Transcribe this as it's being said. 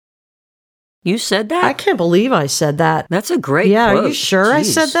You said that? I can't believe I said that. That's a great quote. Are you sure I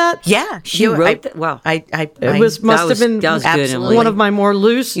said that? Yeah. She wrote that? Wow. Must have been absolutely one of my more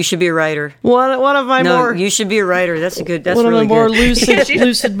loose. You should be a writer. One of my more. You should be a writer. That's a good. That's one really of my more good.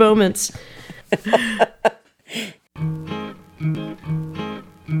 lucid moments.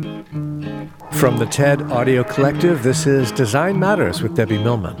 From the TED Audio Collective, this is Design Matters with Debbie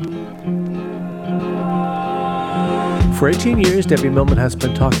Millman. For 18 years, Debbie Millman has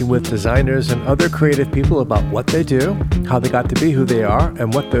been talking with designers and other creative people about what they do, how they got to be who they are,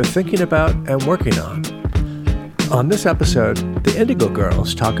 and what they're thinking about and working on. On this episode, the Indigo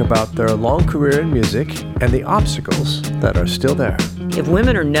Girls talk about their long career in music and the obstacles that are still there. If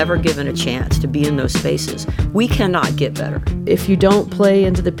women are never given a chance to be in those spaces, we cannot get better. If you don't play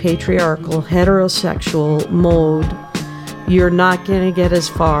into the patriarchal, heterosexual mold, you're not going to get as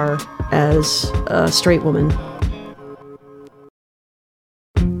far as a straight woman.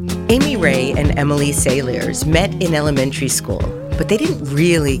 Amy, Ray, and Emily Saliers met in elementary school, but they didn't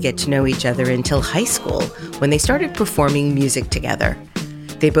really get to know each other until high school when they started performing music together.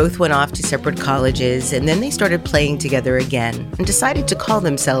 They both went off to separate colleges, and then they started playing together again and decided to call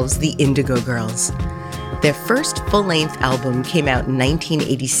themselves the Indigo Girls. Their first full-length album came out in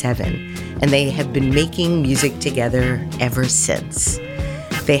 1987, and they have been making music together ever since.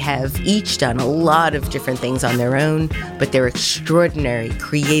 They have each done a lot of different things on their own, but their extraordinary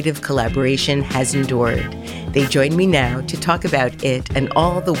creative collaboration has endured. They join me now to talk about it and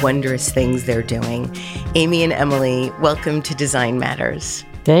all the wondrous things they're doing. Amy and Emily, welcome to Design Matters.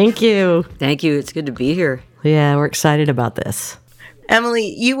 Thank you. Thank you. It's good to be here. Yeah, we're excited about this.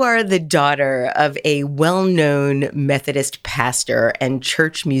 Emily, you are the daughter of a well-known Methodist pastor and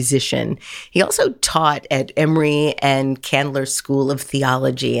church musician. He also taught at Emory and Candler School of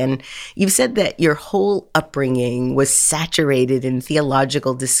Theology, and you've said that your whole upbringing was saturated in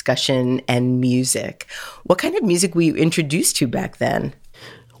theological discussion and music. What kind of music were you introduced to back then?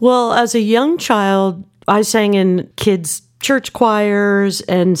 Well, as a young child, I sang in kids' church choirs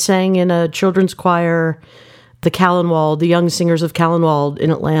and sang in a children's choir, the Callanwald, the Young Singers of Callanwald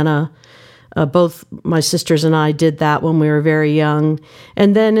in Atlanta. Both my sisters and I did that when we were very young.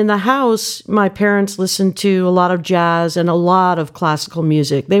 And then in the house, my parents listened to a lot of jazz and a lot of classical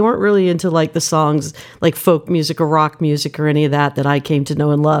music. They weren't really into like the songs like folk music or rock music or any of that I came to know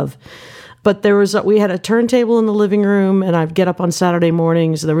and love. But we had a turntable in the living room, and I'd get up on Saturday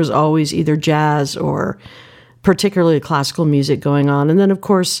mornings. There was always either jazz or particularly classical music going on. And then, of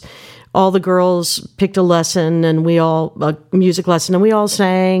course, all the girls picked a lesson, and a music lesson, and we all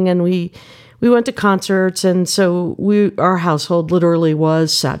sang, and we went to concerts, and so our household literally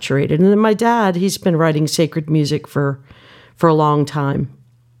was saturated. And then my dad, he's been writing sacred music for a long time.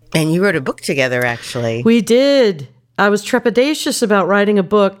 And you wrote a book together, actually. We did. I was trepidatious about writing a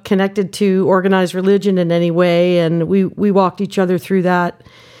book connected to organized religion in any way, and we walked each other through that.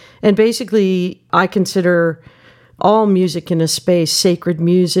 And basically, I consider all music in a space sacred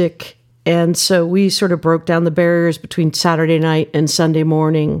music. And so we sort of broke down the barriers between Saturday night and Sunday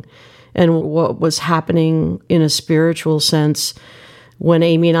morning and what was happening in a spiritual sense when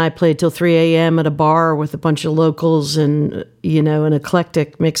Amy and I played till 3 a.m. at a bar with a bunch of locals and, an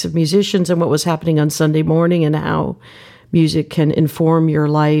eclectic mix of musicians, and what was happening on Sunday morning and how music can inform your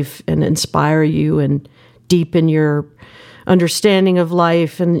life and inspire you and deepen your understanding of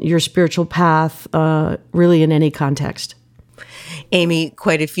life and your spiritual path, really in any context. Amy,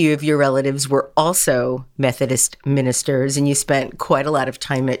 quite a few of your relatives were also Methodist ministers, and you spent quite a lot of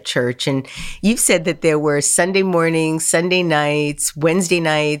time at church. And you've said that there were Sunday mornings, Sunday nights, Wednesday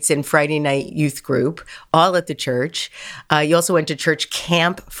nights, and Friday night youth group, all at the church. You also went to church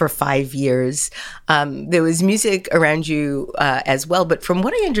camp for 5 years. There was music around you as well. But from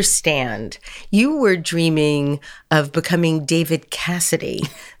what I understand, you were dreaming of becoming David Cassidy,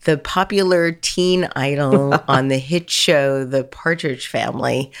 the popular teen idol on the hit show The Partridge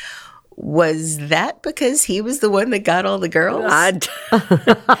Family. Was that because he was the one that got all the girls?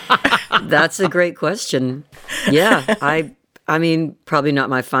 That's a great question. Yeah, I mean, probably not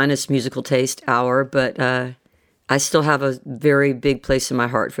my finest musical taste hour, but I still have a very big place in my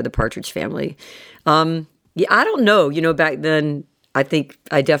heart for The Partridge Family. Yeah, I don't know. Back then, I think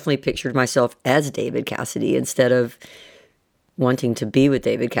I definitely pictured myself as David Cassidy instead of wanting to be with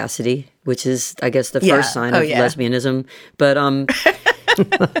David Cassidy, which is, I guess, the first sign of lesbianism. But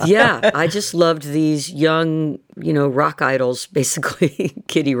yeah, I just loved these young, rock idols, basically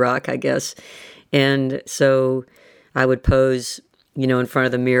Kitty Rock, I guess. And so I would pose, in front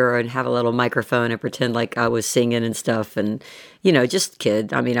of the mirror and have a little microphone and pretend like I was singing and stuff. And, just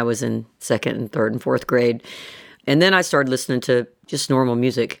kid. I mean, I was in second and third and fourth grade. And then I started listening to just normal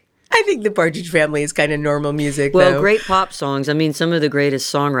music. I think the Partridge Family is kind of normal music, Well, though. great pop songs. I mean, some of the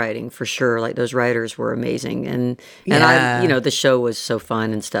greatest songwriting for sure. Like those writers were amazing, and Yeah. I, the show was so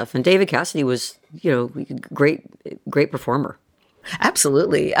fun and stuff. And David Cassidy was, great performer.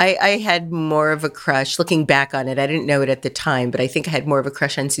 Absolutely. I had more of a crush, looking back on it. I didn't know it at the time, but I think I had more of a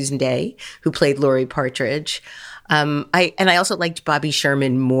crush on Susan Day, who played Laurie Partridge. I also liked Bobby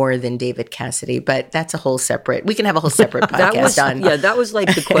Sherman more than David Cassidy, but that's a whole separate. We can have a whole separate podcast on. Yeah, that was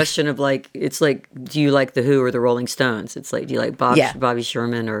like the question of like, it's like, do you like the Who or the Rolling Stones? It's like, do you like Bobby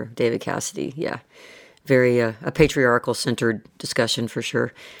Sherman or David Cassidy? Yeah, very a patriarchal centered discussion for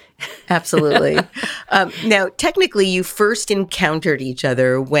sure. Absolutely. Now, technically, you first encountered each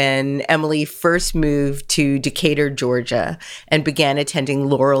other when Emily first moved to Decatur, Georgia, and began attending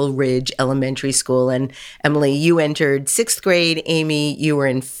Laurel Ridge Elementary School. And Emily, you entered 6th grade. Amy, you were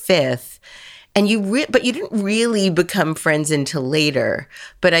in 5th. And but you didn't really become friends until later.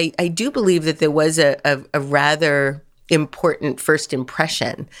 But I do believe that there was a rather important first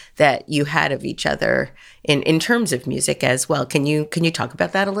impression that you had of each other in terms of music as well. Can you talk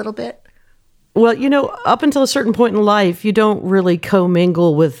about that a little bit? Well, up until a certain point in life, you don't really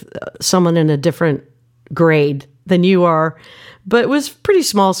commingle with someone in a different grade than you are. But it was pretty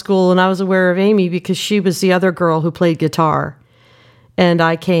small school, and I was aware of Amy because she was the other girl who played guitar. And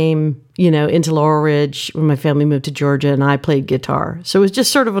I came, into Laurel Ridge when my family moved to Georgia, and I played guitar. So it was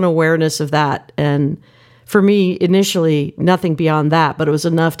just sort of an awareness of that. And for me, initially, nothing beyond that, but it was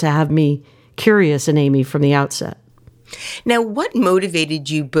enough to have me curious in Amy from the outset. Now, what motivated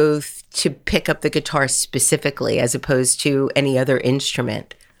you both to pick up the guitar specifically as opposed to any other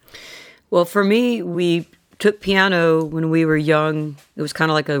instrument? Well, for me, we took piano when we were young. It was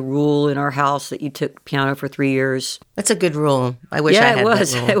kind of like a rule in our house that you took piano for 3 years. That's a good rule. I wish I had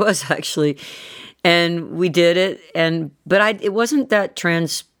that rule. It was actually. And we did it, but it wasn't that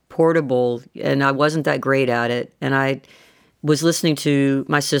transportable, and I wasn't that great at it. And I was listening to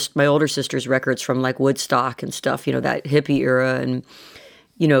my older sister's records from like Woodstock and stuff, that hippie era and,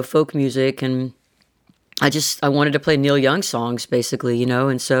 folk music. And I wanted to play Neil Young songs basically,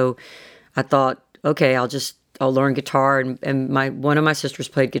 and so I thought, okay, I'll learn guitar. And one of my sisters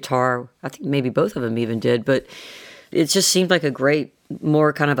played guitar. I think maybe both of them even did, but it just seemed like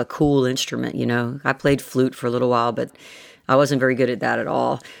more kind of a cool instrument, I played flute for a little while, but I wasn't very good at that at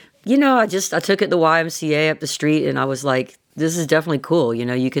all. I took it to the YMCA up the street, and I was like, this is definitely cool.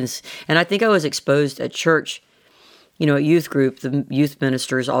 You can, and I think I was exposed at church, at youth group, the youth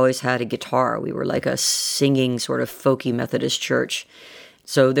ministers always had a guitar. We were like a singing sort of folky Methodist church.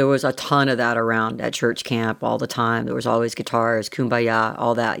 So there was a ton of that around at church camp all the time. There was always guitars, kumbaya,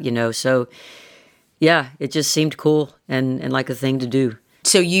 all that, So yeah, it just seemed cool and like a thing to do.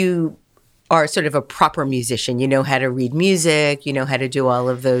 So you are sort of a proper musician. You know how to read music. You know how to do all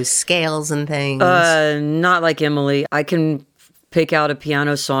of those scales and things. Not like Emily. I can pick out a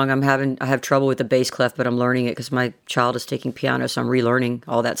piano song. I have trouble with the bass clef, but I'm learning it because my child is taking piano, so I'm relearning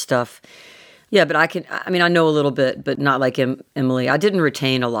all that stuff. Yeah, but I know a little bit, but not like Emily. I didn't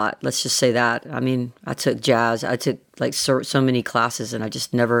retain a lot. Let's just say that. I took jazz. I took like so many classes, and I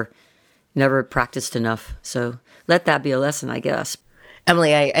just never practiced enough. So let that be a lesson, I guess.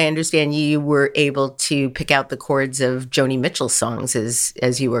 Emily, I understand you were able to pick out the chords of Joni Mitchell's songs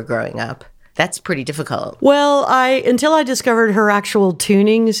as you were growing up. That's pretty difficult. Well, until I discovered her actual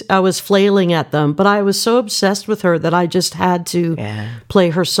tunings, I was flailing at them, but I was so obsessed with her that I just had to play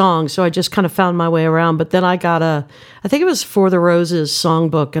her songs. So I just kind of found my way around. But then I got I think it was For the Roses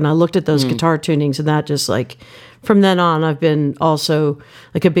songbook, and I looked at those guitar tunings, and that just from then on, I've been also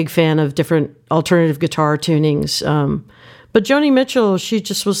like a big fan of different alternative guitar tunings. But Joni Mitchell, she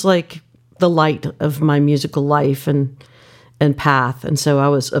just was like the light of my musical life and path. And so I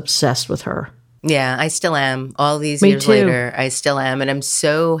was obsessed with her. Yeah, I still am. All these years later, I still am. And I'm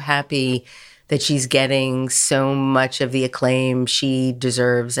so happy that she's getting so much of the acclaim she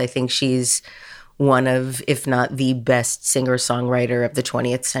deserves. I think she's one of, if not the best singer-songwriter of the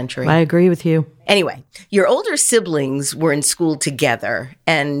 20th century. I agree with you. Anyway, your older siblings were in school together,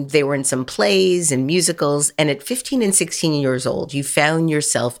 and they were in some plays and musicals, and at 15 and 16 years old, you found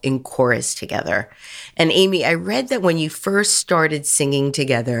yourself in chorus together. And Amy, I read that when you first started singing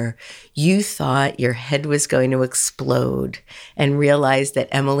together, you thought your head was going to explode and realized that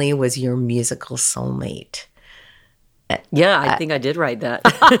Emily was your musical soulmate. Yeah, I think I did write that.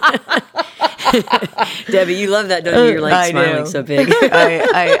 Debbie, you love that, don't you? You're like smiling so big.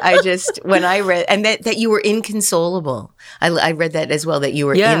 I just, when I read, and that you were inconsolable. I read that as well, that you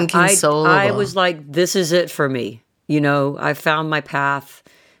were inconsolable. I was like, this is it for me. I found my path.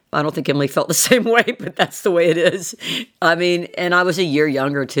 I don't think Emily felt the same way, but that's the way it is. I mean, and I was a year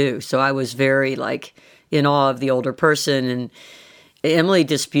younger too, so I was very like in awe of the older person. And Emily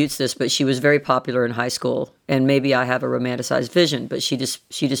disputes this, but she was very popular in high school, and maybe I have a romanticized vision, but she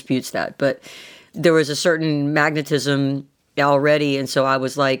disputes that. But there was a certain magnetism already, and so I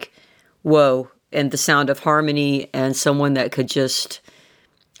was like, whoa. And the sound of harmony and someone that could just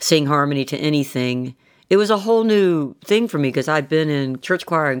sing harmony to anything. It was a whole new thing for me because I'd been in church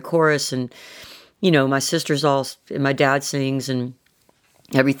choir and chorus, and, my sisters all, and my dad sings and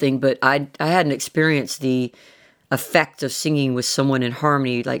everything, but I hadn't experienced the effect of singing with someone in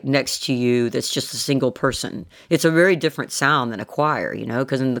harmony, like next to you, that's just a single person. It's a very different sound than a choir,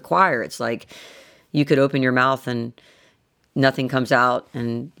 because in the choir, it's like you could open your mouth and nothing comes out,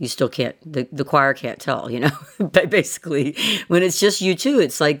 and you still can't, the choir can't tell, But basically, when it's just you two,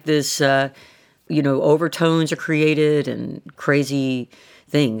 it's like this, overtones are created and crazy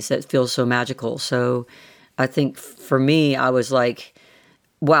things that feel so magical. So I think for me, I was like,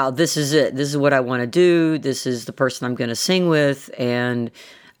 wow, this is it. This is what I want to do. This is the person I'm going to sing with, and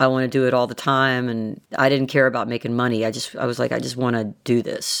I want to do it all the time. And I didn't care about making money. I was like, I just want to do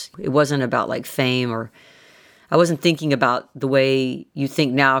this. It wasn't about like fame, or I wasn't thinking about the way you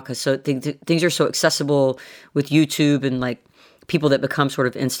think now, because things are so accessible with YouTube and like people that become sort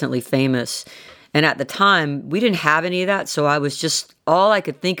of instantly famous. And at the time, we didn't have any of that. So I was just, all I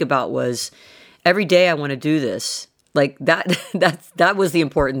could think about was every day I want to do this. Like that was the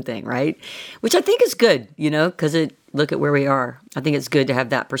important thing, right? Which I think is good, because look at where we are. I think it's good to have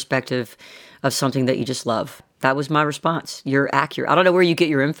that perspective of something that you just love. That was my response. You're accurate. I don't know where you get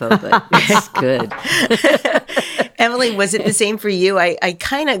your info, but it's good. Emily, was it the same for you? I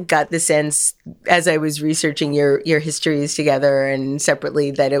kind of got the sense as I was researching your histories together and separately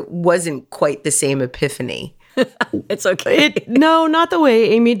that it wasn't quite the same epiphany. It's okay. No, not the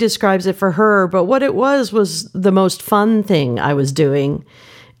way Amy describes it for her, but what it was the most fun thing I was doing.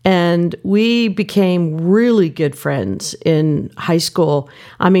 And we became really good friends in high school.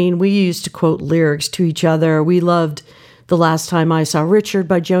 I mean, we used to quote lyrics to each other. We loved The Last Time I Saw Richard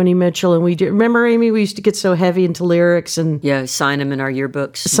by Joni Mitchell. And remember, Amy, we used to get so heavy into lyrics and sign them in our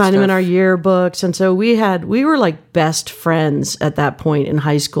yearbooks. Sign them in our yearbooks. And so we were like best friends at that point in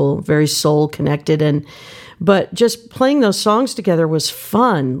high school, very soul connected. But just playing those songs together was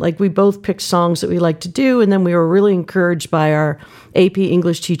fun. Like we both picked songs that we liked to do. And then we were really encouraged by our AP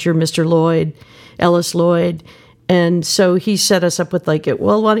English teacher, Mr. Lloyd, Ellis Lloyd. And so he set us up with like,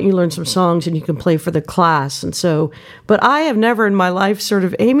 well, why don't you learn some songs and you can play for the class? And so, but I have never in my life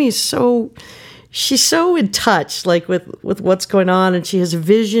she's so in touch, like with what's going on, and she has a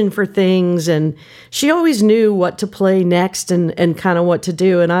vision for things, and she always knew what to play next and kind of what to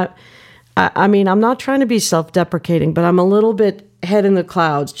do. And I mean, I'm not trying to be self-deprecating, but I'm a little bit head in the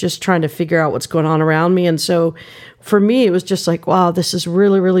clouds, just trying to figure out what's going on around me. And so for me, it was just like, wow, this is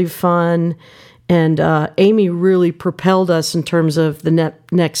really, really fun. And Amy really propelled us in terms of the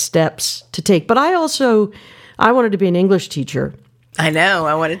next steps to take. But I wanted to be an English teacher. I know.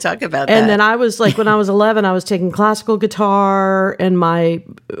 I want to talk about that. And then I was like, when I was 11, I was taking classical guitar, and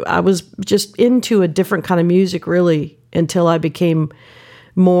I was just into a different kind of music, really, until I became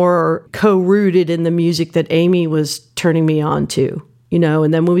more co-rooted in the music that Amy was turning me on to,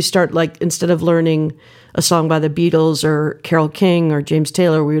 and then when we start, like, instead of learning a song by the Beatles or Carole King or James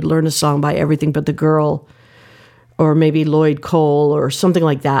Taylor, we would learn a song by Everything But the Girl, or maybe Lloyd Cole or something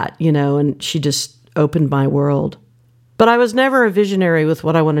like that, and she just opened my world. But I was never a visionary with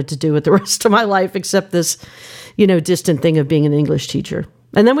what I wanted to do with the rest of my life, except this, distant thing of being an English teacher.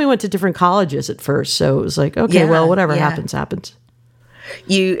 And then we went to different colleges at first, so it was like, okay, well, whatever happens, happens.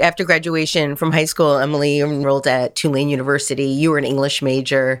 You, after graduation from high school, Emily enrolled at Tulane University. You were an English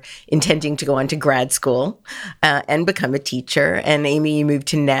major, intending to go on to grad school and become a teacher. And Amy, you moved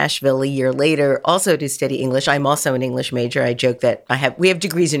to Nashville a year later, also to study English. I'm also an English major. I joke that we have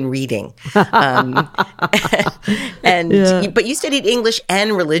degrees in reading. But you studied English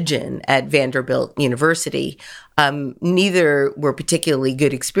and religion at Vanderbilt University. Neither were particularly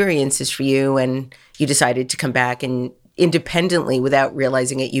good experiences for you, and you decided to come back and independently, without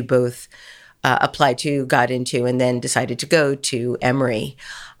realizing it, you both applied to, got into, and then decided to go to Emory.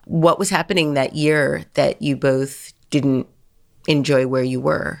 What was happening that year that you both didn't enjoy where you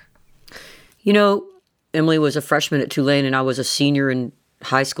were? Emily was a freshman at Tulane, and I was a senior in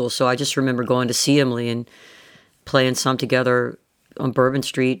high school, so I just remember going to see Emily and playing some together on Bourbon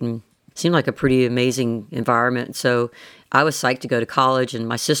Street, and it seemed like a pretty amazing environment. So I was psyched to go to college, and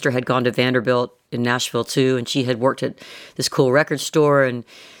my sister had gone to Vanderbilt in Nashville too, and she had worked at this cool record store, and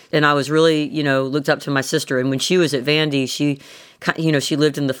And I was really, looked up to my sister. And when she was at Vandy, she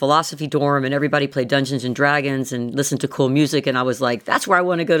lived in the philosophy dorm, and everybody played Dungeons and Dragons and listened to cool music. And I was like, that's where I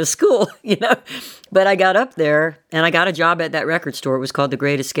want to go to school, But I got up there and I got a job at that record store. It was called The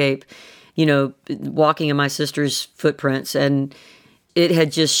Great Escape, walking in my sister's footprints. And it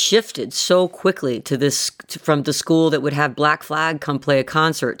had just shifted so quickly from the school that would have Black Flag come play a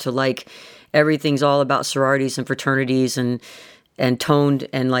concert to like everything's all about sororities and fraternities and toned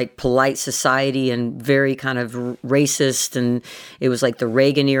and like polite society and very kind of racist. And it was like the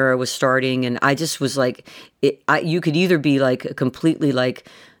Reagan era was starting. And I just was like, you could either be like a completely like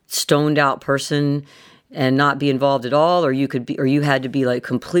stoned out person and not be involved at all, or you had to be like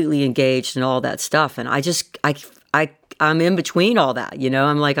completely engaged in all that stuff. And I'm in between all that,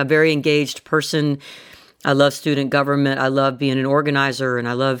 I'm like a very engaged person. I love student government. I love being an organizer and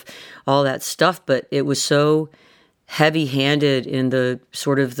I love all that stuff. But it was so heavy-handed in the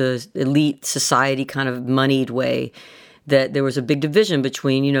sort of the elite society kind of moneyed way that there was a big division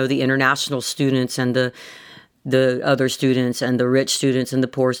between, the international students and the other students and the rich students and the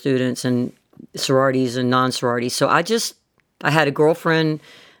poor students and sororities and non-sororities. So I had a girlfriend.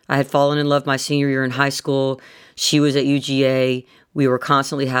 I had fallen in love my senior year in high school. She was at UGA. We were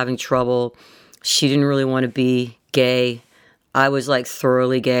constantly having trouble. She didn't really want to be gay. I was like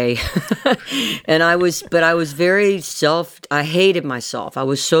thoroughly gay. And I was very I hated myself. I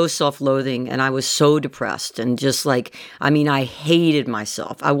was so self-loathing and I was so depressed and just like, I hated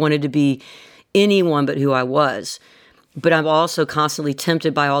myself. I wanted to be anyone but who I was. But I'm also constantly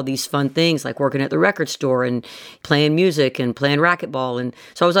tempted by all these fun things like working at the record store and playing music and playing racquetball. And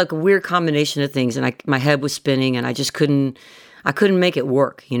so I was like a weird combination of things and my head was spinning and I couldn't make it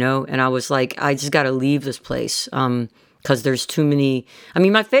work, And I was like, I just got to leave this place. Because there's too many.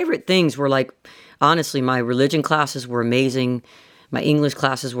 My favorite things were like, honestly, my religion classes were amazing. My English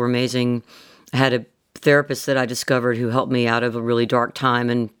classes were amazing. I had a therapist that I discovered who helped me out of a really dark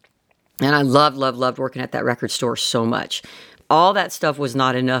time. And I loved working at that record store so much. All that stuff was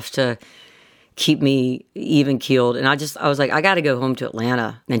not enough to keep me even keeled. And I was like, I got to go home to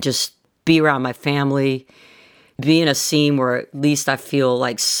Atlanta and just be around my family, be in a scene where at least I feel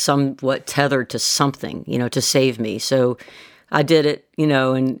like somewhat tethered to something, to save me. So I did it,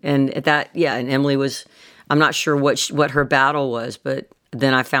 and at that, and Emily was, I'm not sure what her battle was, but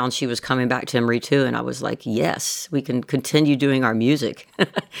then I found she was coming back to Emory too. And I was like, yes, we can continue doing our music.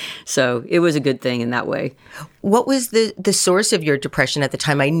 So it was a good thing in that way. What was the source of your depression at the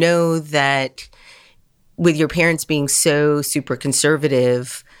time? I know that with your parents being so super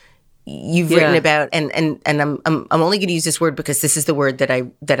conservative, you've written about, and I'm only going to use this word because this is the word that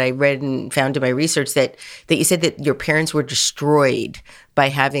I read and found in my research that you said that your parents were destroyed by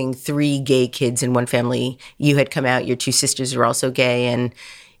having 3 gay kids in one family. You had come out, your 2 sisters are also gay, and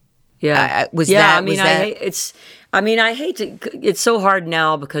I hate to. It's so hard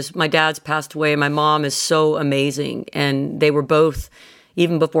now because my dad's passed away. My mom is so amazing, and they were both.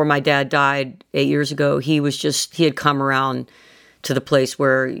 Even before my dad died 8 years ago, he had come around to the place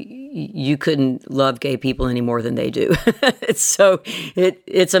where you couldn't love gay people any more than they do.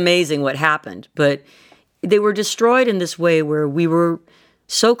 It's amazing what happened. But they were destroyed in this way where we were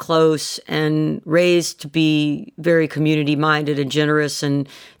so close and raised to be very community-minded and generous, and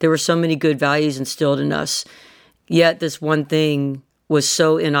there were so many good values instilled in us. Yet this one thing was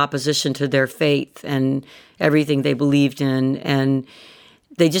so in opposition to their faith and everything they believed in, and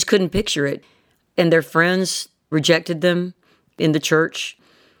they just couldn't picture it. And their friends rejected them in the church.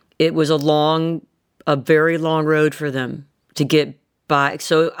 It was a very long road for them to get by.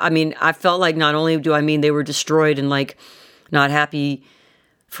 So, I felt like not only they were destroyed and like not happy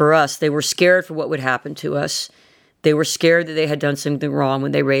for us, they were scared for what would happen to us. They were scared that they had done something wrong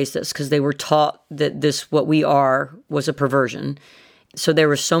when they raised us because they were taught that what we are was a perversion. So there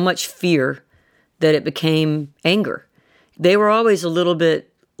was so much fear that it became anger. They were always a little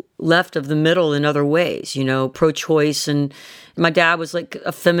bit left of the middle in other ways, pro-choice. And my dad was like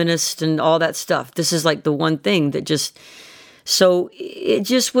a feminist and all that stuff. This is like the one thing that so it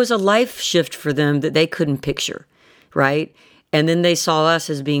just was a life shift for them that they couldn't picture, right? And then they saw us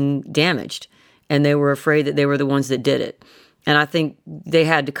as being damaged and they were afraid that they were the ones that did it. And I think they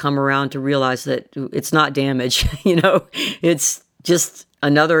had to come around to realize that it's not damage, it's just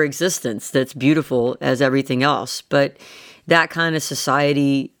another existence that's beautiful as everything else. But that kind of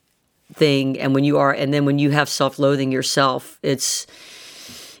society thing, and when you have self-loathing yourself, it's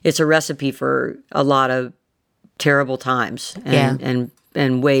a recipe for a lot of terrible times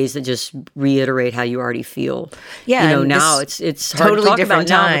and ways that just reiterate how you already feel. Yeah, now it's hard to talk about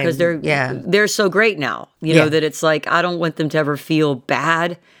now because they're so great now. That it's like I don't want them to ever feel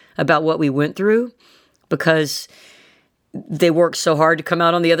bad about what we went through because they worked so hard to come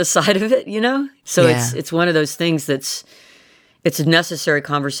out on the other side of it, So it's one of those things it's a necessary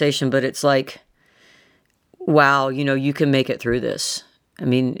conversation, but it's like, wow, you can make it through this. I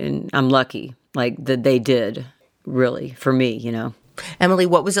mean, and I'm lucky, like that they did, really, for me, Emily,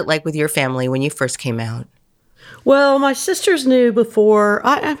 what was it like with your family when you first came out? Well, my sisters knew before.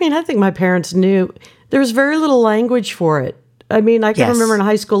 I think my parents knew. There was very little language for it. I mean, I can remember in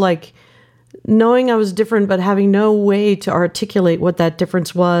high school, like, knowing I was different, but having no way to articulate what that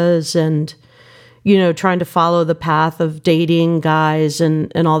difference was and, trying to follow the path of dating guys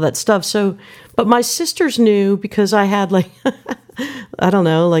and all that stuff. So, but my sisters knew because I had like, I don't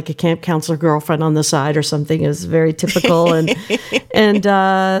know, like a camp counselor girlfriend on the side or something. It was very typical. And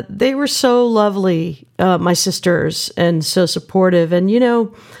they were so lovely, my sisters, and so supportive. And,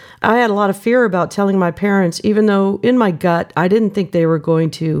 I had a lot of fear about telling my parents, even though in my gut, I didn't think they were going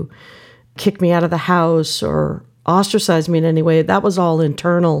to kick me out of the house or ostracize me in any way. That was all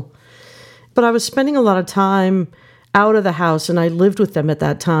internal. But I was spending a lot of time out of the house, and I lived with them at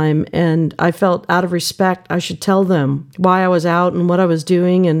that time. And I felt out of respect, I should tell them why I was out and what I was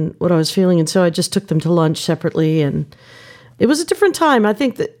doing and what I was feeling. And so I just took them to lunch separately. And it was a different time. I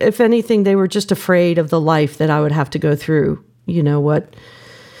think that if anything, they were just afraid of the life that I would have to go through, what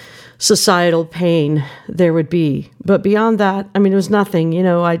societal pain there would be. But beyond that, I mean, it was nothing.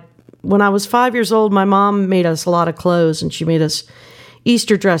 When I was 5 years old, my mom made us a lot of clothes, and she made us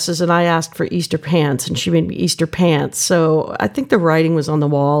Easter dresses, and I asked for Easter pants, and she made me Easter pants. So I think the writing was on the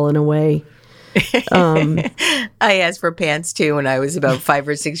wall in a way. I asked for pants too when I was about 5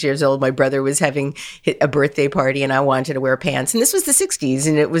 or 6 years old. My brother was having a birthday party, and I wanted to wear pants. And this was the 60s,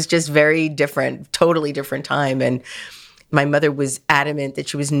 and it was just very different, totally different time. And my mother was adamant that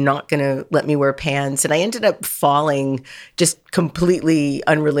she was not going to let me wear pants. And I ended up falling, just completely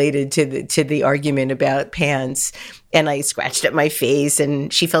unrelated to the argument about pants. And I scratched at my face,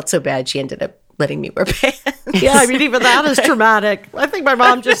 and she felt so bad she ended up letting me wear pants. Yeah, I mean, even that is traumatic. I think my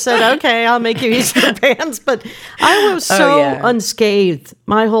mom just said, okay, I'll make you Easter pants. But I was so unscathed,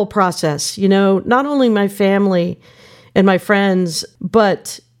 my whole process, not only my family and my friends,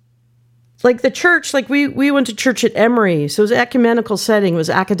 but like the church, like we went to church at Emory. So it was an ecumenical setting, it was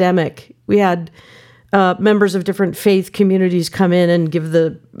academic. We had members of different faith communities come in and give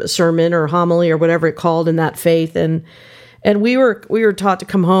the sermon or homily or whatever it called in that faith. And we were taught to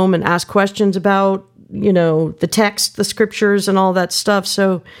come home and ask questions about, the text, the scriptures and all that stuff.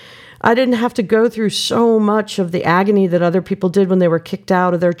 So I didn't have to go through so much of the agony that other people did when they were kicked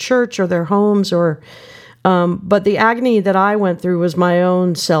out of their church or their homes but the agony that I went through was my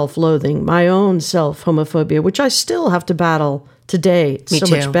own self-loathing, my own self-homophobia, which I still have to battle today. It's so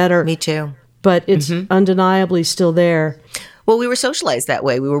much better. Me too. But it's undeniably still there. Well, we were socialized that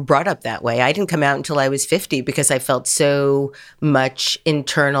way. We were brought up that way. I didn't come out until I was 50 because I felt so much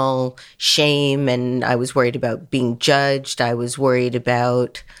internal shame, and I was worried about being judged. I was worried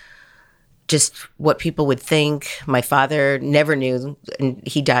about just what people would think. My father never knew, and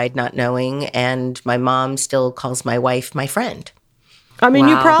he died not knowing. And my mom still calls my wife my friend. I mean,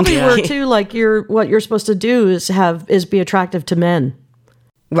 you probably were too. Like what you're supposed to do is be attractive to men,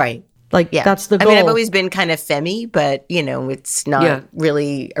 right? Like that's the goal. I mean, I've always been kind of femmy, but it's not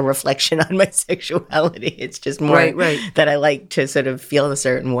really a reflection on my sexuality. It's just more that I like to sort of feel a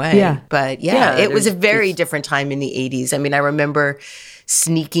certain way. Yeah. But it was a very different time in the 80s. I mean, I remember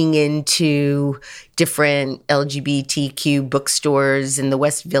sneaking into different LGBTQ bookstores in the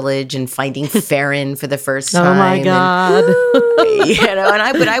West Village and finding Farron for the first time. Oh my God.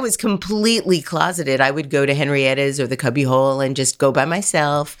 But I was completely closeted. I would go to Henrietta's or the Cubby Hole and just go by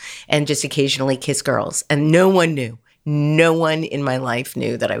myself and just occasionally kiss girls. And no one knew. No one in my life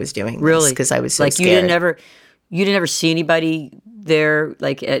knew that I was doing this because I was so scared. You didn't ever see anybody there,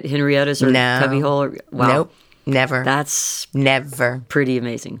 like at Henrietta's or Cubby Hole? Wow. Nope. Never. That's never. Pretty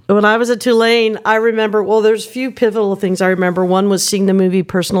amazing. When I was at Tulane, I remember, there's a few pivotal things I remember. One was seeing the movie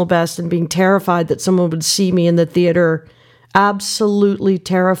Personal Best and being terrified that someone would see me in the theater. Absolutely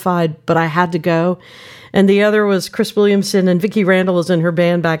terrified, but I had to go. And the other was Chris Williamson, and Vicki Randall was in her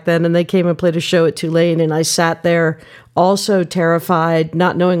band back then, and they came and played a show at Tulane, and I sat there also terrified,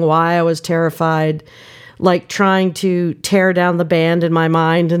 not knowing why I was terrified, like trying to tear down the band in my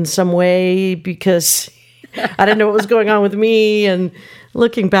mind in some way because I didn't know what was going on with me. And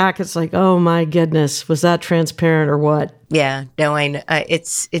looking back, it's like, oh my goodness, was that transparent or what? Yeah, no, I know.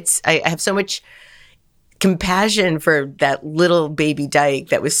 I have so much compassion for that little baby dyke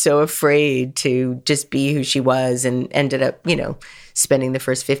that was so afraid to just be who she was and ended up, spending the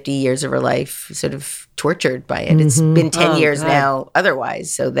first 50 years of her life sort of tortured by it. It's been 10 years now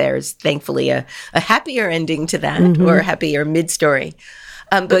otherwise. So there's thankfully a happier ending to that, or a happier mid-story.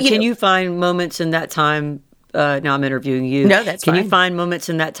 But can you find moments in that time, now I'm interviewing you. No, that's fine. Can you find moments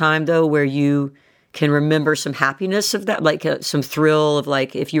in that time, though, where you can remember some happiness of that, like some thrill of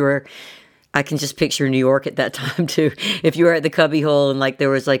like if you were, I can just picture New York at that time too. If you were at the cubbyhole and like there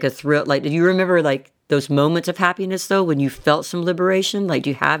was like a thrill, like do you remember like those moments of happiness though when you felt some liberation? Like do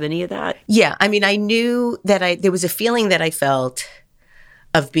you have any of that? Yeah, I mean, I knew that there was a feeling that I felt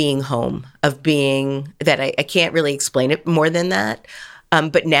of being home, of being that I can't really explain it more than that.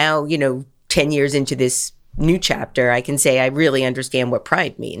 But now, 10 years into this new chapter, I can say I really understand what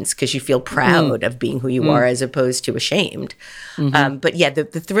pride means because you feel proud of being who you are as opposed to ashamed. But yeah, the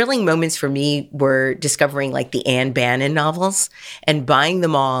thrilling moments for me were discovering like the Anne Bannon novels and buying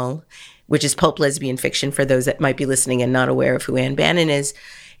them all, which is pulp lesbian fiction for those that might be listening and not aware of who Anne Bannon is.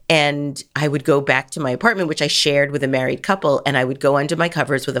 And I would go back to my apartment, which I shared with a married couple, and I would go under my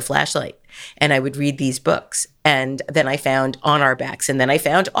covers with a flashlight and I would read these books. And then I found On Our Backs, and then I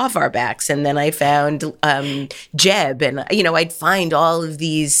found Off Our Backs, and then I found Jeb. And, I'd find all of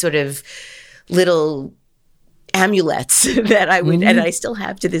these sort of little amulets that I would, and I still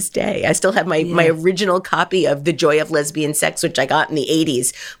have to this day. I still have my original copy of The Joy of Lesbian Sex, which I got in the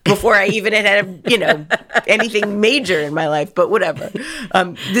 80s before I even had anything major in my life, but whatever.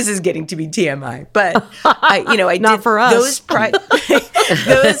 This is getting to be TMI, but I Not did for us. those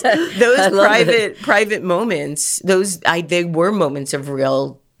private moments, they were moments of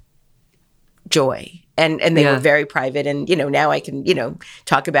real joy. And they were very private. And, now I can,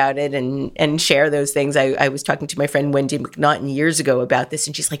 talk about it and share those things. I was talking to my friend Wendy McNaughton years ago about this.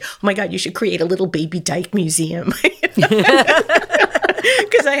 And she's like, oh, my God, you should create a little baby dyke museum. Because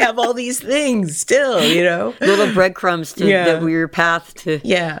I have all these things still, Little breadcrumbs that were your path to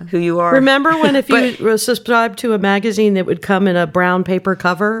who you are. Remember when if you were subscribed to a magazine that would come in a brown paper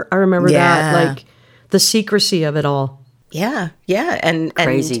cover? I remember that, like the secrecy of it all. Yeah. And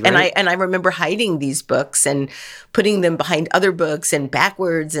crazy, right? and I remember hiding these books and putting them behind other books and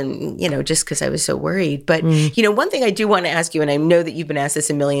backwards and, just because I was so worried. But, one thing I do want to ask you, and I know that you've been asked this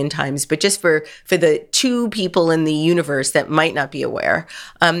a million times, but just for the two people in the universe that might not be aware,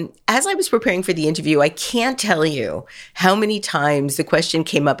 as I was preparing for the interview, I can't tell you how many times the question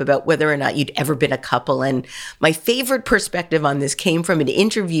came up about whether or not you'd ever been a couple. And my favorite perspective on this came from an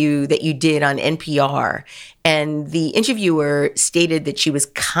interview that you did on NPR. And the interviewer stated that she was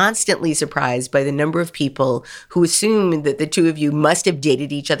constantly surprised by the number of people who assumed that the two of you must have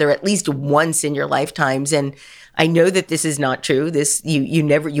dated each other at least once in your lifetimes. And I know that this is not true.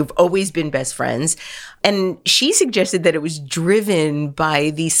 You've always been best friends. And she suggested that it was driven by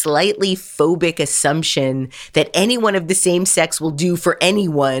the slightly phobic assumption that anyone of the same sex will do for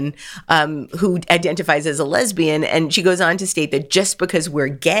anyone who identifies as a lesbian. And she goes on to state that just because we're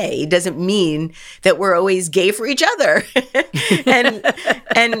gay doesn't mean that we're always gay for each other. and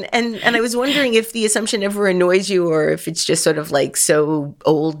I was wondering if the assumption ever annoys you or if it's just sort of like so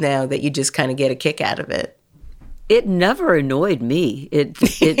old now that you just kind of get a kick out of it. It never annoyed me. It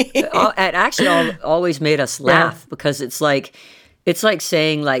actually always made us laugh because it's like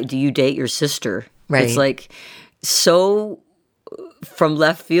saying like, do you date your sister? Right. It's like so from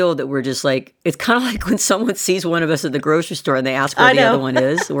left field that we're just like, it's kind of like when someone sees one of us at the grocery store and they ask where the other one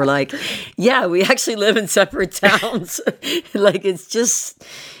is. We're like, yeah, we actually live in separate towns. Like,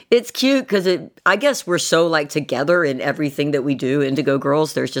 it's cute because I guess we're so like together in everything that we do. Indigo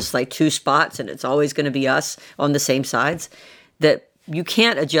Girls, there's just like two spots and it's always going to be us on the same sides that you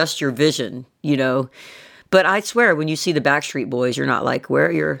can't adjust your vision, But I swear, when you see the Backstreet Boys, you're not like, where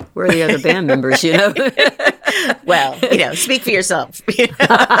are the other band members, Well, speak for yourself. But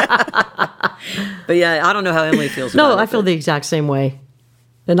yeah, I don't know how Emily feels about it. No, I feel the exact same way.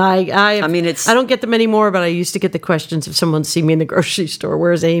 And I mean, I don't get them anymore, but I used to get the questions if someone see me in the grocery store,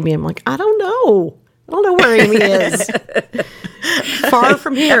 where's Amy? I'm like, I don't know. I don't know where Amy is. Far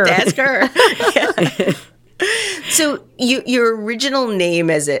from here. Have to ask her. So your original name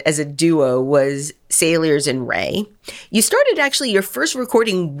as a duo was Saliers and Ray. You started your first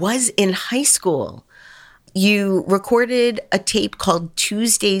recording was in high school. You recorded a tape called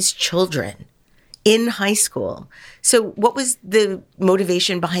Tuesday's Children in high school. So what was the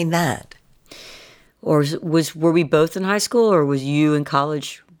motivation behind that? Or were we both in high school or was you in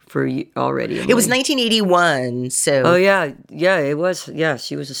college for you already? Emily? It was 1981. So. Oh, yeah. Yeah, it was. Yeah,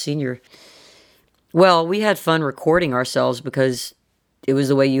 she was a senior. Well, we had fun recording ourselves because it was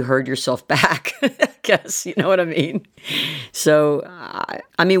the way you heard yourself back, I guess, you know what I mean? So,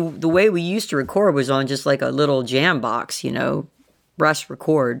 I mean, the way we used to record was on just like a little jam box, rush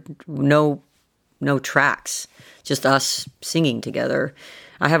record, no tracks, just us singing together.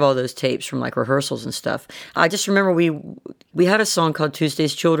 I have all those tapes from like rehearsals and stuff. I just remember we had a song called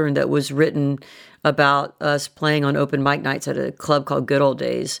Tuesday's Children that was written about us playing on open mic nights at a club called Good Old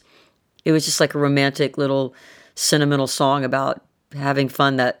Days. It was just like a romantic little sentimental song about having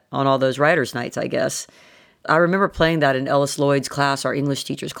fun on all those writers' nights, I guess. I remember playing that in Ellis Lloyd's class, our English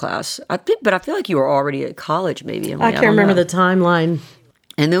teacher's class. But I feel like you were already at college, maybe. I can't remember the timeline.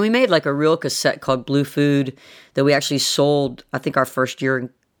 And then we made like a real cassette called Blue Food that we actually sold, I think, our first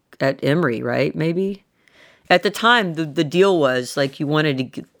year at Emory, right? Maybe. At the time, the deal was like you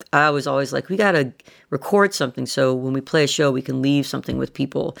wanted to I was always like, we got to record something so when we play a show, we can leave something with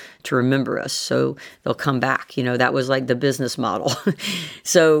people to remember us so they'll come back. That was like the business model.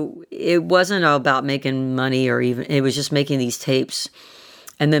 So it wasn't about making money it was just making these tapes.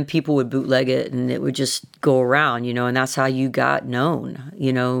 And then people would bootleg it and it would just go around, and that's how you got known,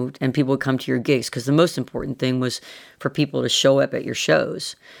 and people would come to your gigs because the most important thing was for people to show up at your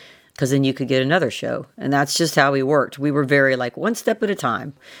shows because then you could get another show. And that's just how we worked. We were very like one step at a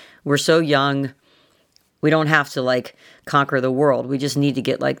time. We're so young. We don't have to like conquer the world. We just need to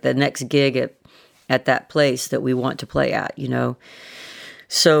get like the next gig at that place that we want to play at,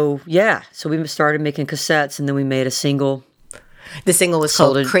 So yeah, so we started making cassettes and then we made a single. The single was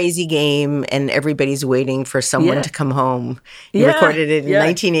called Crazy Game, and Everybody's Waiting for Someone to Come Home. You recorded it in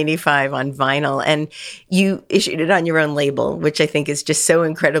 1985 on vinyl, and you issued it on your own label, which I think is just so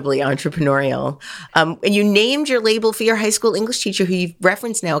incredibly entrepreneurial. And you named your label for your high school English teacher, who you've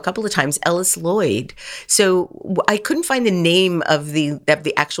referenced now a couple of times, Ellis Lloyd. So I couldn't find the name of the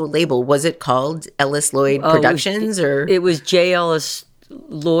actual label. Was it called Ellis Lloyd Productions? It was J. Ellis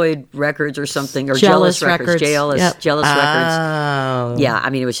Lloyd Records or something, or Jealous Records. J. Ellis, Yep. Jealous Records. Oh. Yeah, I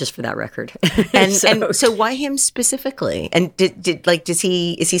mean, it was just for that record. And so why him specifically? And is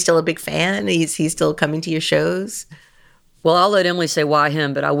he still a big fan? Is he still coming to your shows? Well, I'll let Emily say why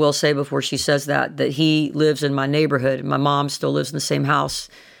him, but I will say before she says that he lives in my neighborhood. My mom still lives in the same house.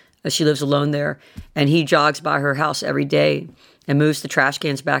 She lives alone there. And he jogs by her house every day and moves the trash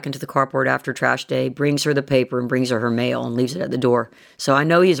cans back into the carport after trash day, brings her the paper and brings her mail and leaves it at the door. So I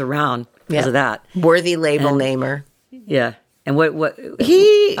know he's around because of that. Worthy label namer. Yeah. And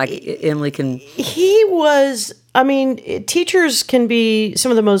Emily can... He was, teachers can be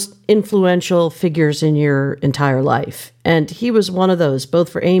some of the most influential figures in your entire life. And he was one of those, both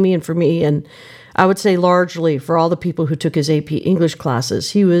for Amy and for me. And I would say largely for all the people who took his AP English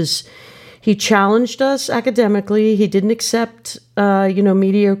classes. He challenged us academically. He didn't accept,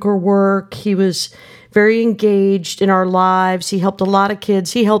 mediocre work. He was very engaged in our lives. He helped a lot of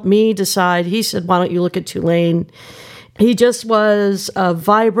kids. He helped me decide. He said, why don't you look at Tulane? He just was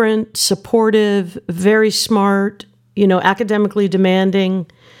vibrant, supportive, very smart, academically demanding.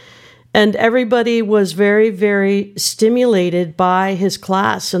 And everybody was very, very stimulated by his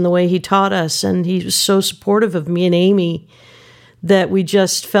class and the way he taught us. And he was so supportive of me and Amy that we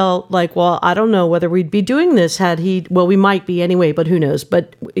just felt like, well, I don't know whether we'd be doing this we might be anyway, but who knows?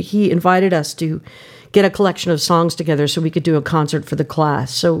 But he invited us to get a collection of songs together so we could do a concert for the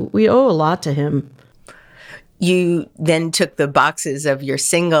class. So we owe a lot to him. You then took the boxes of your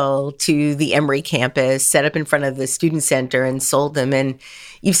single to the Emory campus, set up in front of the student center and sold them. And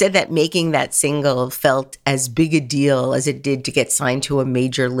you've said that making that single felt as big a deal as it did to get signed to a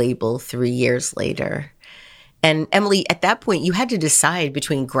major label 3 years later. And Emily, at that point, you had to decide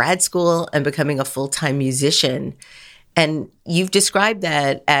between grad school and becoming a full-time musician. And you've described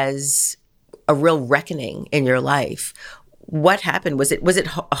that as a real reckoning in your life. What happened? Was it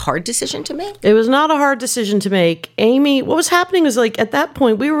a hard decision to make? It was not a hard decision to make. Amy, what was happening was like at that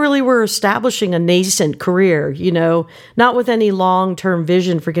point, we really were establishing a nascent career, not with any long-term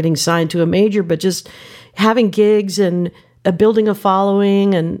vision for getting signed to a major, but just having gigs and building a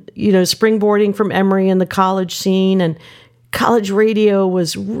following and, springboarding from Emory and the college scene. And college radio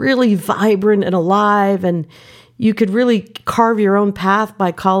was really vibrant and alive. And you could really carve your own path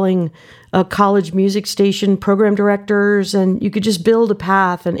by calling a college music station program directors. And you could just build a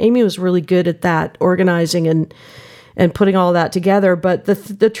path. And Amy was really good at that, organizing and putting all that together. But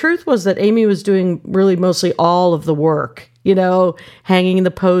the truth was that Amy was doing really mostly all of the work, hanging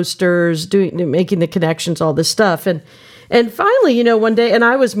the posters, making the connections, all this stuff. And finally, one day, and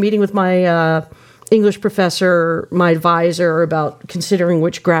I was meeting with my English professor, my advisor, about considering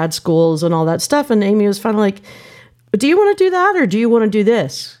which grad schools and all that stuff. And Amy was finally like, do you want to do that or do you want to do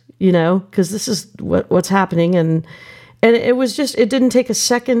this? Because this is what's happening. And And it was just, it didn't take a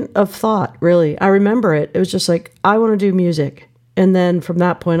second of thought, really. I remember it. It was just like, I want to do music. And then from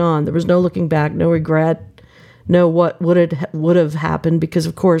that point on, there was no looking back, no regret, no what would have happened, because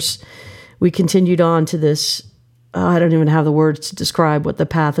of course we continued on to this. I don't even have the words to describe what the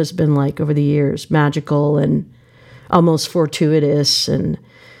path has been like over the years. Magical and almost fortuitous, and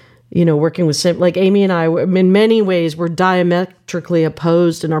working with like Amy and I, in many ways, were diametrically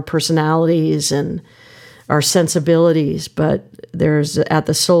opposed in our personalities and our sensibilities, but there's at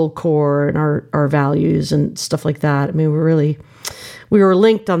the soul core and our values and stuff like that. I mean, we were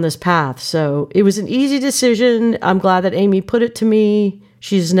linked on this path. So it was an easy decision. I'm glad that Amy put it to me.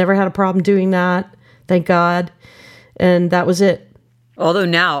 She's never had a problem doing that. Thank God. And that was it. Although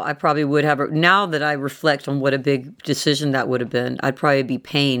now I probably would have, now that I reflect on what a big decision that would have been, I'd probably be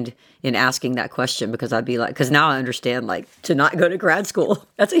pained in asking that question, because I'd be like, because now I understand, like, to not go to grad school,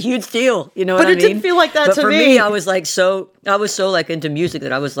 that's a huge deal. You know what I mean? But it didn't feel like that to me. But for me, I was so like into music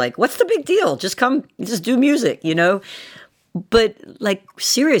that I was like, what's the big deal? Just come, just do music, But like,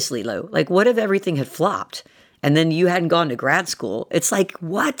 seriously, Lo, like, what if everything had flopped and then you hadn't gone to grad school? It's like,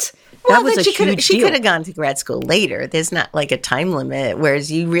 what? Well, that was a huge deal. She could have gone to grad school later. There's not like a time limit,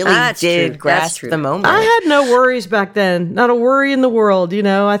 whereas you really did grasp the moment. I had no worries back then. Not a worry in the world,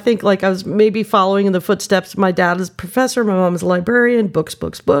 I think like I was maybe following in the footsteps of my dad as a professor, my mom as a librarian, books.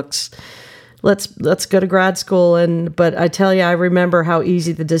 Let's go to grad school. But I tell you, I remember how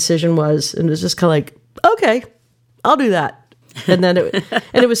easy the decision was. And it was just kind of like, okay, I'll do that. And then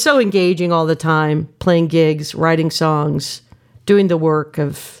it was so engaging all the time, playing gigs, writing songs, doing the work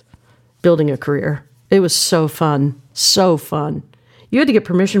of building a career. It was so fun. So fun. You had to get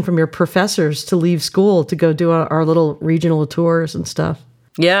permission from your professors to leave school to go do our little regional tours and stuff.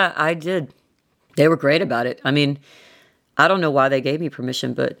 Yeah, I did. They were great about it. I mean, I don't know why they gave me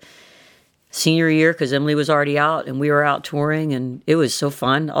permission, but senior year, because Emily was already out and we were out touring, and it was so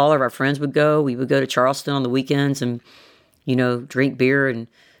fun. All of our friends would go. We would go to Charleston on the weekends and, drink beer, and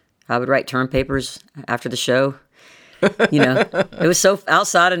I would write term papers after the show. It was so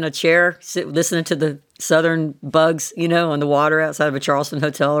outside in a chair, listening to the southern bugs, on the water outside of a Charleston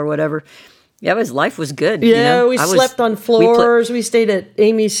hotel or whatever. Yeah, life was good. Yeah, we slept on floors. We stayed at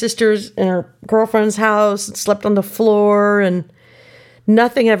Amy's sister's and her girlfriend's house and slept on the floor, and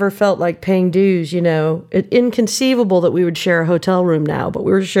nothing ever felt like paying dues, It's inconceivable that we would share a hotel room now, but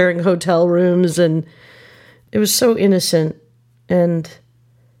we were sharing hotel rooms, and it was so innocent and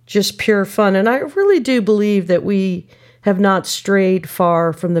just pure fun. And I really do believe that we have not strayed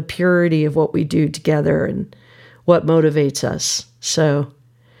far from the purity of what we do together and what motivates us. So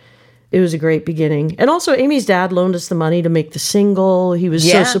it was a great beginning. And also Amy's dad loaned us the money to make the single. He was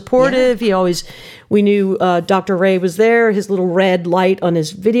so supportive. Yeah. We knew Dr. Ray was there, his little red light on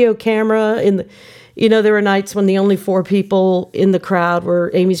his video camera. There were nights when the only 4 people in the crowd were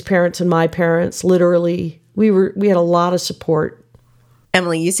Amy's parents and my parents. Literally, we had a lot of support.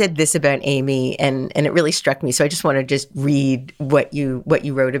 Emily, you said this about Amy, and it really struck me. So I just want to just read what you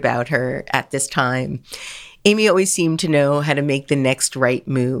wrote about her at this time. Amy always seemed to know how to make the next right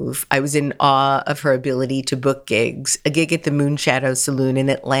move. I was in awe of her ability to book gigs. A gig at the Moonshadow Saloon in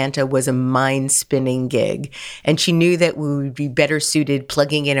Atlanta was a mind-spinning gig, and she knew that we would be better suited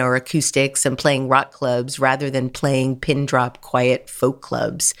plugging in our acoustics and playing rock clubs rather than playing pin-drop quiet folk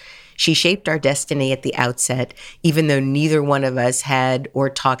clubs. She shaped our destiny at the outset, even though neither one of us had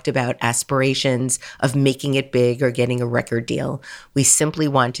or talked about aspirations of making it big or getting a record deal. We simply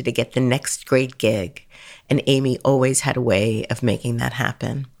wanted to get the next great gig, and Amy always had a way of making that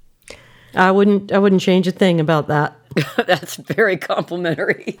happen. I wouldn't change a thing about that. That's very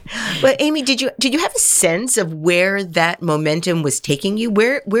complimentary. But Amy, did you have a sense of where that momentum was taking you?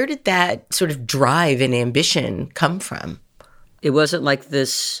 Where did that sort of drive and ambition come from? It wasn't like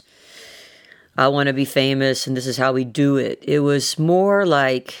this, I want to be famous and this is how we do it. It was more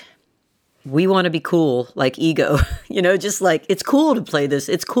like, we want to be cool, like ego, just like, it's cool to play this.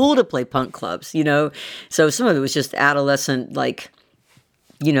 It's cool to play punk clubs, So some of it was just adolescent, like,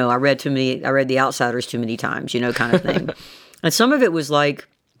 I read The Outsiders too many times, kind of thing. And some of it was like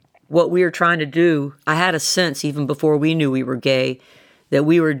what we were trying to do. I had a sense, even before we knew we were gay, that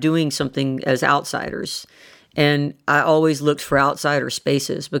we were doing something as outsiders. And I always looked for outsider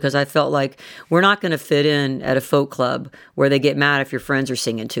spaces because I felt like we're not going to fit in at a folk club where they get mad if your friends are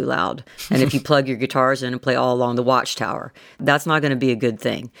singing too loud. And if you plug your guitars in and play all along the Watchtower, that's not going to be a good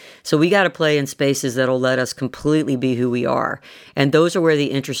thing. So we got to play in spaces that'll let us completely be who we are. And those are where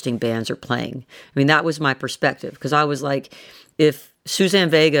the interesting bands are playing. I mean, that was my perspective because I was like, if Suzanne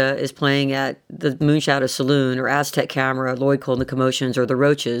Vega is playing at the Moonshadow Saloon or Aztec Camera, Lloyd Cole and the Commotions or the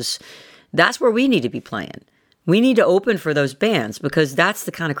Roaches, that's where we need to be playing. We need to open for those bands because that's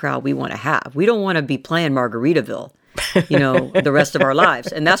the kind of crowd we want to have. We don't want to be playing Margaritaville, the rest of our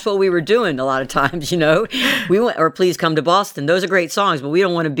lives. And that's what we were doing a lot of times, We want, or Please Come to Boston. Those are great songs, but we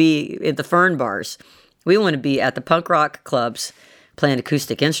don't want to be at the Fern bars. We want to be at the punk rock clubs playing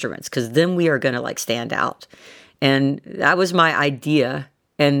acoustic instruments because then we are going to stand out. And that was my idea.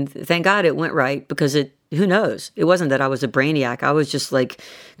 And thank God it went right because who knows? It wasn't that I was a brainiac. I was just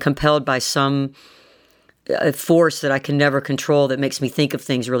compelled by some force that I can never control that makes me think of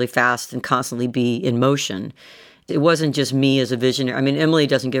things really fast and constantly be in motion. It wasn't just me as a visionary. I mean, Emily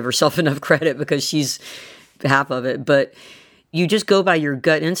doesn't give herself enough credit because she's half of it, but you just go by your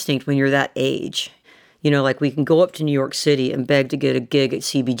gut instinct when you're that age. We can go up to New York City and beg to get a gig at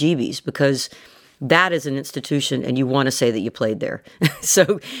CBGB's because that is an institution and you want to say that you played there.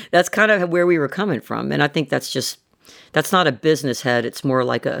 So that's kind of where we were coming from. And I think that's not a business head. It's more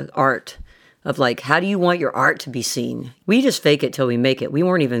like a art of how do you want your art to be seen? We just fake it till we make it. We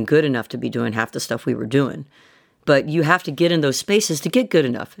weren't even good enough to be doing half the stuff we were doing. But you have to get in those spaces to get good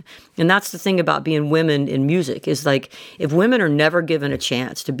enough. And that's the thing about being women in music is if women are never given a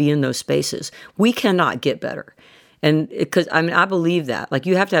chance to be in those spaces, we cannot get better. And because I believe that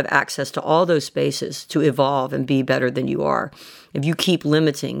you have to have access to all those spaces to evolve and be better than you are. If you keep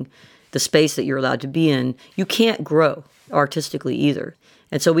limiting the space that you're allowed to be in, you can't grow artistically either.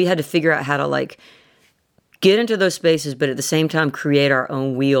 And so we had to figure out how to get into those spaces, but at the same time create our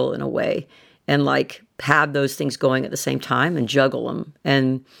own wheel in a way and have those things going at the same time and juggle them.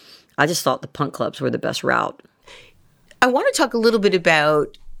 And I just thought the punk clubs were the best route. I want to talk a little bit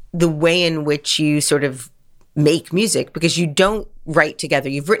about the way in which you sort of make music because you don't write together.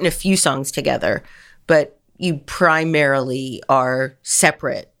 You've written a few songs together, but you primarily are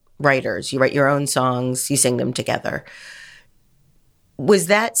separate writers. You write your own songs, you sing them together. Was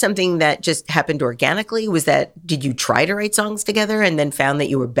that something that just happened organically? Did you try to write songs together and then found that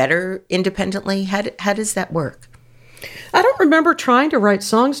you were better independently? How does that work? I don't remember trying to write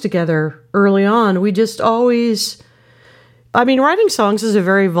songs together early on. We just always, writing songs is a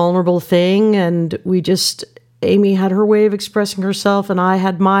very vulnerable thing. And Amy had her way of expressing herself and I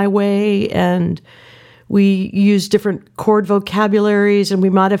had my way. And we used different chord vocabularies and we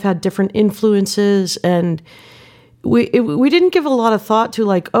might have had different influences. And we didn't give a lot of thought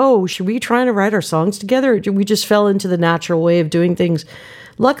to should we try to write our songs together? We just fell into the natural way of doing things.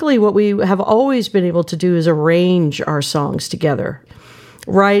 Luckily, what we have always been able to do is arrange our songs together.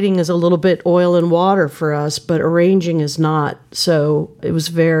 Writing is a little bit oil and water for us, but arranging is not. So it was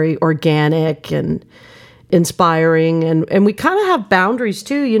very organic and inspiring. And we kind of have boundaries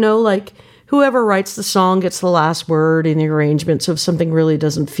too, whoever writes the song gets the last word in the arrangement. So if something really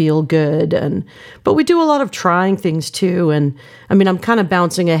doesn't feel good, but we do a lot of trying things too. And I'm kind of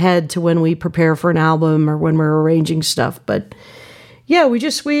bouncing ahead to when we prepare for an album or when we're arranging stuff. But yeah,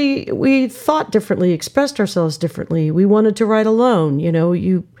 we thought differently, expressed ourselves differently. We wanted to write alone.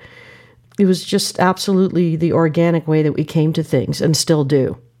 It was just absolutely the organic way that we came to things and still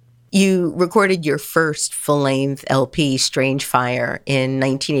do. You recorded your first full-length LP, Strange Fire, in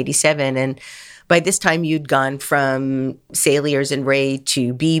 1987. And by this time, you'd gone from Saliers and Ray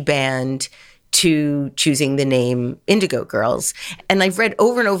to B-Band to choosing the name Indigo Girls. And I've read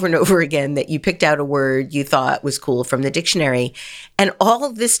over and over and over again that you picked out a word you thought was cool from the dictionary. And all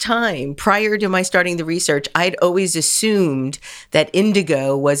of this time, prior to my starting the research, I'd always assumed that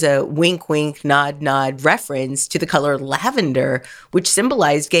indigo was a wink, wink, nod, nod reference to the color lavender, which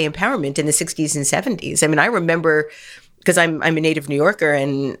symbolized gay empowerment in the 60s and 70s. I remember, because I'm a native New Yorker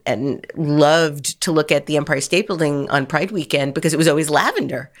and loved to look at the Empire State Building on Pride Weekend because it was always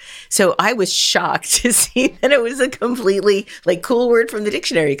lavender. So I was shocked to see that it was a completely cool word from the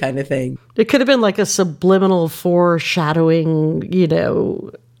dictionary kind of thing. It could have been a subliminal foreshadowing,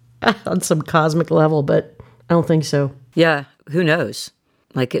 on some cosmic level, but I don't think so. Yeah, who knows?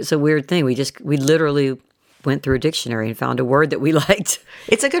 It's a weird thing. We literally went through a dictionary and found a word that we liked.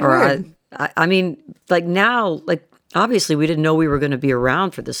 It's a good word. Now, obviously, we didn't know we were going to be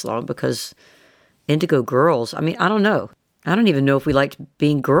around for this long because Indigo Girls, I don't know. I don't even know if we liked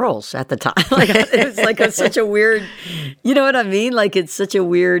being girls at the time. It was such a weird, you know what I mean? It's such a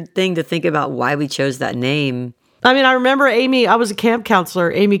weird thing to think about why we chose that name. I remember Amy, I was a camp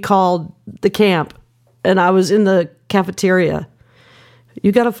counselor. Amy called the camp and I was in the cafeteria.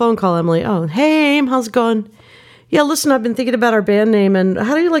 You got a phone call, Emily. Oh, hey, Aim, how's it going? Yeah, listen, I've been thinking about our band name and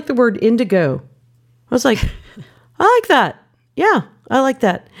how do you like the word indigo? I was like, I like that. Yeah, I like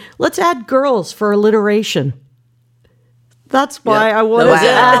that. Let's add girls for alliteration. That's why I wanted to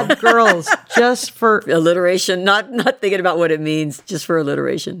add girls, just for alliteration, not thinking about what it means, just for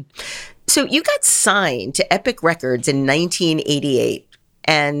alliteration. So you got signed to Epic Records in 1988.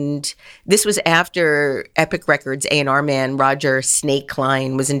 And this was after Epic Records A&R man Roger Snake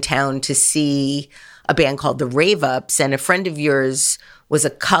Klein was in town to see a band called the Rave Ups. And a friend of yours was a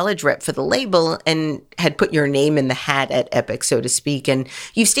college rep for the label and had put your name in the hat at Epic, so to speak. And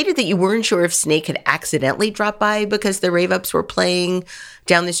you stated that you weren't sure if Snake had accidentally dropped by because the Rave Ups were playing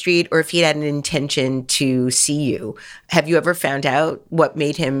down the street or if he had an intention to see you. Have you ever found out what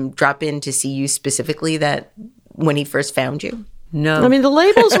made him drop in to see you specifically that when he first found you? No. I mean, the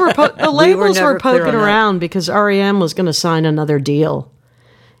labels were never clear poking on around because REM was going to sign another deal.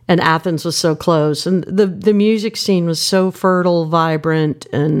 And Athens was so close. And the music scene was so fertile, vibrant,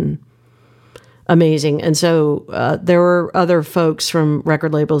 and amazing. And so there were other folks from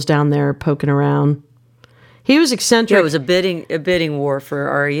record labels down there poking around. He was eccentric. Yeah, it was a bidding war for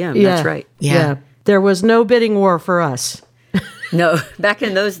REM. Yeah. That's right. Yeah. There was no bidding war for us. No. Back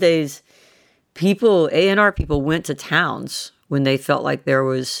in those days, A&R people went to towns when they felt like there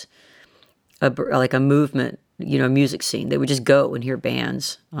was a movement, music scene. They would just go and hear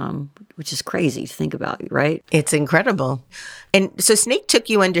bands, which is crazy to think about, right? It's incredible. And so Snake took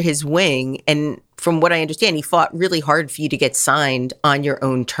you under his wing, and from what I understand, he fought really hard for you to get signed on your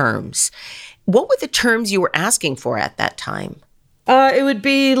own terms. What were the terms you were asking for at that time? It would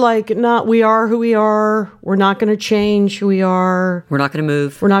be like, we are who we are. We're not going to change who we are. We're not going to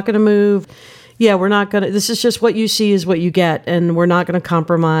move. We're not going to move. Yeah, we're not going to, this is just what you see is what you get. And we're not going to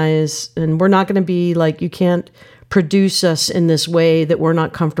compromise. And we're not going to be like, you can't produce us in this way that we're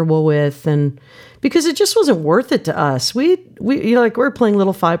not comfortable with. And because it just wasn't worth it to us. We we're playing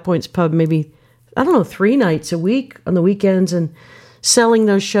Little 5 Points Pub maybe, 3 nights a week on the weekends and selling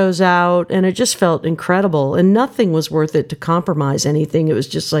those shows out. And it just felt incredible. And nothing was worth it to compromise anything. It was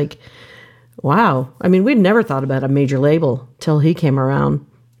just like, wow. I mean, we'd never thought about a major label till he came around.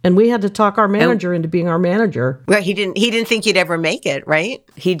 And we had to talk our manager into being our manager. Right. He didn't think you'd ever make it, right?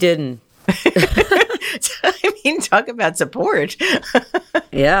 He didn't. I mean, talk about support.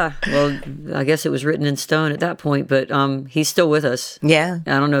 Yeah. Well, I guess it was written in stone at that point, but he's still with us. Yeah.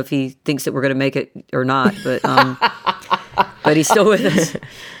 I don't know if he thinks that we're going to make it or not, but but he's still with us.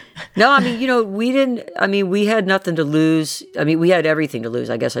 No, I mean, we had nothing to lose. I mean, we had everything to lose,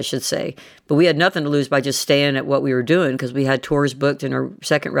 I guess I should say. But we had nothing to lose by just staying at what we were doing because we had tours booked and our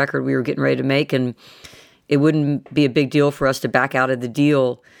second record we were getting ready to make, and it wouldn't be a big deal for us to back out of the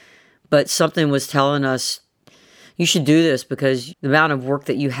deal. But something was telling us, you should do this because the amount of work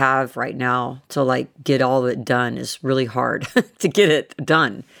that you have right now to get all of it done is really hard to get it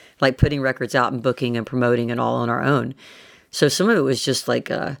done, like putting records out and booking and promoting and all on our own. So some of it was just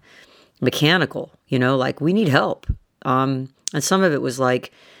mechanical, we need help. And some of it was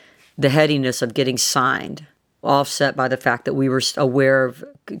like the headiness of getting signed, offset by the fact that we were aware of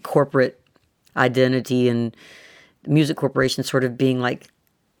corporate identity and music corporations sort of being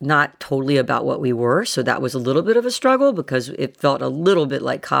not totally about what we were. So that was a little bit of a struggle because it felt a little bit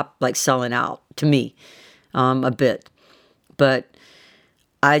like selling out to me, a bit. But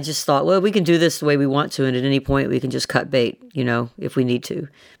I just thought, well, we can do this the way we want to, and at any point we can just cut bait, if we need to,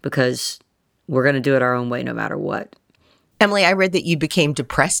 because we're going to do it our own way no matter what. Emily, I read that you became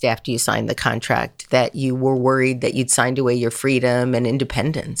depressed after you signed the contract, that you were worried that you'd signed away your freedom and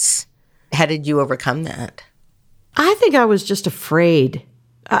independence. How did you overcome that? I think I was just afraid.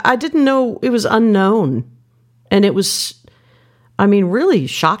 I didn't know, it was unknown. And it was, really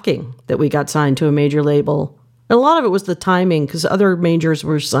shocking that we got signed to a major label. And a lot of it was the timing, because other majors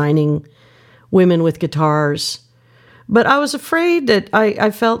were signing women with guitars. But I was afraid that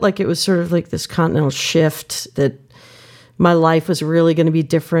I felt like it was sort of like this continental shift, that my life was really going to be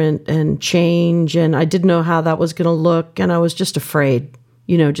different and change. And I didn't know how that was going to look. And I was just afraid,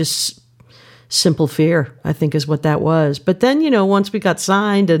 just simple fear, I think is what that was. But then, once we got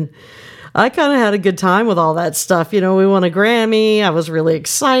signed, and I kind of had a good time with all that stuff. We won a Grammy. I was really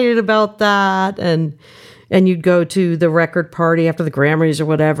excited about that. And you'd go to the record party after the Grammys or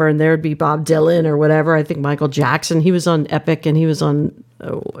whatever, and there'd be Bob Dylan or whatever. I think Michael Jackson, he was on Epic, and he was on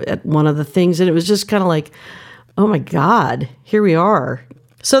at one of the things. And it was just kind of like, oh my God, here we are.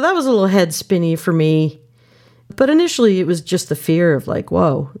 So that was a little head spinny for me. But initially it was just the fear of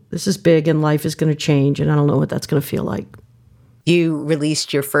whoa, this is big and life is going to change, and I don't know what that's going to feel like. You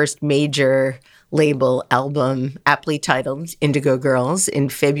released your first major label album, aptly titled Indigo Girls, in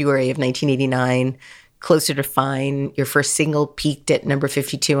February of 1989. Closer to Fine, your first single peaked at number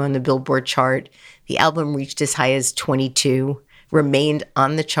 52 on the Billboard chart. The album reached as high as 22, remained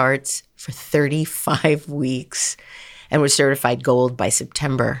on the charts for 35 weeks, and was certified gold by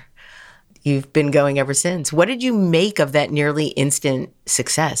September. you've been going ever since. What did you make of that nearly instant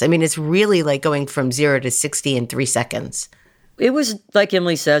success? I mean, it's really like going from 0 to 60 in 3 seconds. It was, like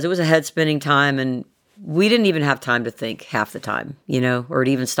Emily says, it was a head-spinning time, and we didn't even have time to think half the time, or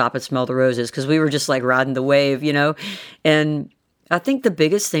to even stop and smell the roses, because we were just like riding the wave, And I think the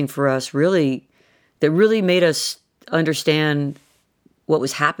biggest thing for us that really made us understand what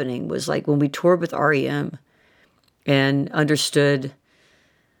was happening was like when we toured with REM and understood,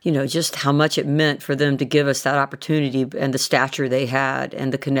 just how much it meant for them to give us that opportunity and the stature they had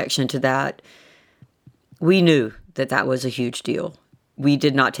and the connection to that. We knew that was a huge deal. We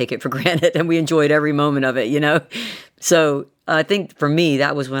did not take it for granted, and we enjoyed every moment of it, So I think for me,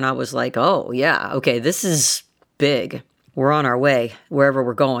 that was when I was like, oh, yeah, okay, this is big. We're on our way wherever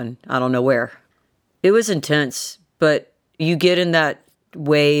we're going. I don't know where. It was intense, but you get in that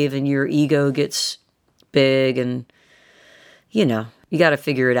wave and your ego gets big and, you got to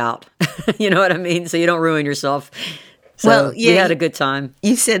figure it out. You know what I mean? So you don't ruin yourself. So we had a good time.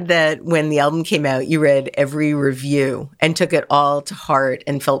 You said that when the album came out, you read every review and took it all to heart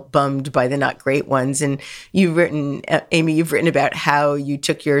and felt bummed by the not great ones. And Amy, you've written about how you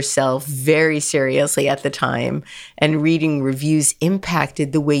took yourself very seriously at the time, and reading reviews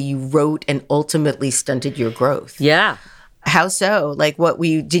impacted the way you wrote and ultimately stunted your growth. Yeah. How so? Like,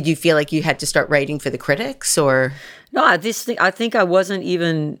 did you feel like you had to start writing for the critics, or? No, I think I wasn't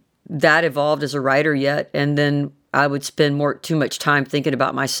even that evolved as a writer yet. And then I would spend too much time thinking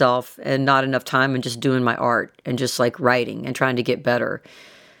about myself and not enough time in just doing my art and just like writing and trying to get better.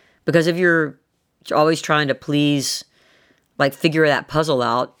 Because if you're always trying to please, like figure that puzzle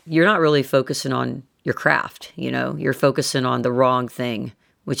out, you're not really focusing on your craft, you're focusing on the wrong thing,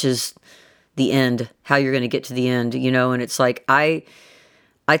 which is the end, how you're going to get to the end, and it's like, I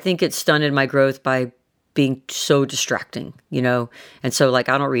think it stunted my growth by being so distracting, and so like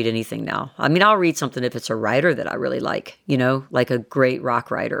I don't read anything now. I mean, I'll read something if it's a writer that I really like, like a great rock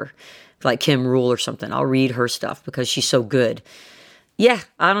writer like Kim Rule or something. I'll read her stuff because she's so good. Yeah,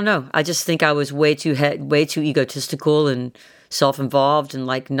 I don't know. I just think I was way too egotistical and self-involved and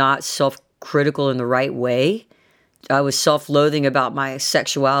like not self-critical in the right way. I was self-loathing about my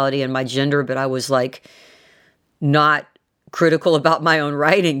sexuality and my gender, but I was like not critical about my own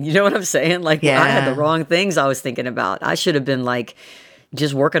writing. You know what I'm saying? Like, I had the wrong things I was thinking about. I should have been like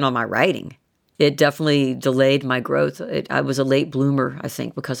just working on my writing. It definitely delayed my growth. I was a late bloomer, I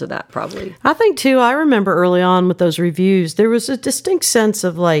think, because of that, probably. I think, too, I remember early on with those reviews, there was a distinct sense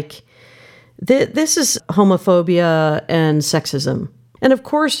of like, this is homophobia and sexism. And of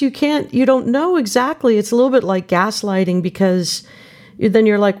course, you don't know exactly. It's a little bit like gaslighting, because then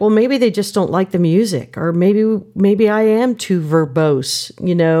you're like, well, maybe they just don't like the music, or maybe I am too verbose,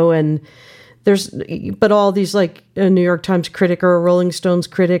 and but all these like a New York Times critic or a Rolling Stones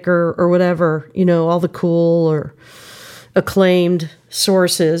critic or whatever, all the cool or acclaimed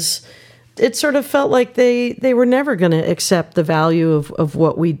sources, it sort of felt like they were never going to accept the value of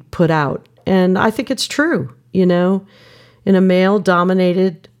what we put out. And I think it's true, in a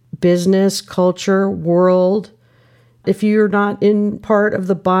male-dominated business, culture, world. If you're not in part of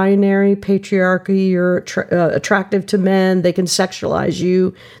the binary patriarchy, you're attractive to men, they can sexualize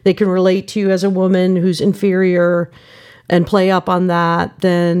you, they can relate to you as a woman who's inferior and play up on that,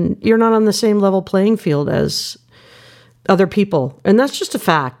 then you're not on the same level playing field as other people. And that's just a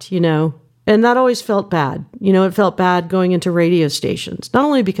fact, And that always felt bad. It felt bad going into radio stations, not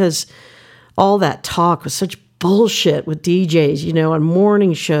only because all that talk was such bullshit with DJs, on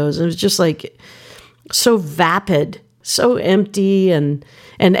morning shows. And it was just like so vapid, so empty and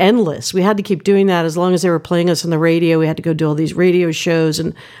endless. We had to keep doing that as long as they were playing us on the radio. We had to go do all these radio shows.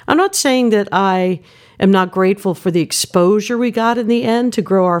 And I'm not saying that I am not grateful for the exposure we got in the end to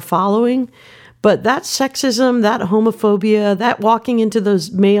grow our following, but that sexism, that homophobia, that walking into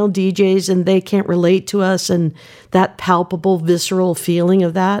those male DJs and they can't relate to us, and that palpable, visceral feeling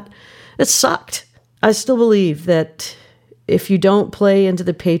of that, it sucked. I still believe that if you don't play into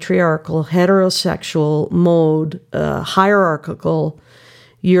the patriarchal, heterosexual mode, hierarchical,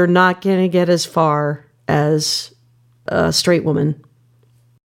 you're not going to get as far as a straight woman.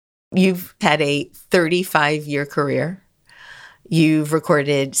 You've had a 35-year career. You've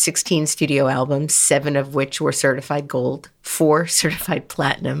recorded 16 studio albums, 7 of which were certified gold, 4 certified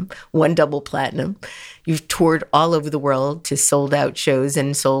platinum, 1 double platinum. You've toured all over the world to sold-out shows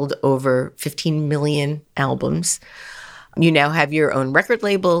and sold over 15 million albums. You now have your own record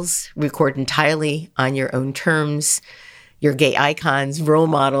labels, record entirely on your own terms. You're gay icons, role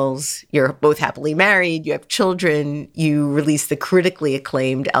models. You're both happily married. You have children. You released the critically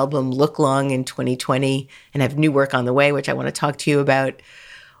acclaimed album Look Long in 2020 and have new work on the way, which I want to talk to you about.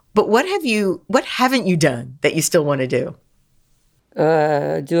 But what haven't you done that you still want to do?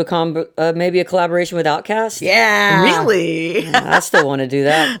 Maybe a collaboration with Outkast. Yeah. Really? I still want to do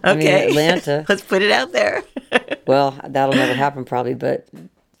that. Okay. I mean, Atlanta. Let's put it out there. Well, that'll never happen probably, but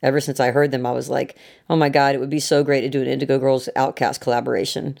ever since I heard them, I was like, oh my God, it would be so great to do an Indigo Girls Outkast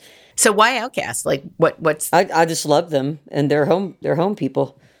collaboration. So why Outkast? Like what's I just love them, and they're home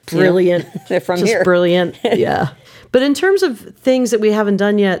people. Brilliant. They're from Just here. Brilliant. Yeah. But in terms of things that we haven't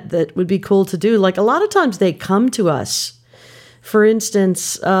done yet that would be cool to do, like a lot of times they come to us. For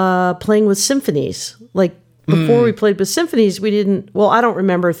instance, playing with symphonies. Like before we played with symphonies, I don't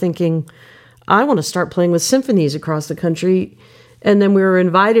remember thinking, I want to start playing with symphonies across the country. And then we were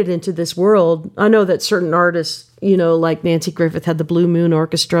invited into this world. I know that certain artists, like Nancy Griffith had the Blue Moon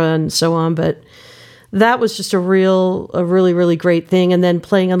Orchestra and so on, but that was just a really, really great thing. And then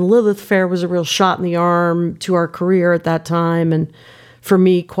playing on the Lilith Fair was a real shot in the arm to our career at that time. And for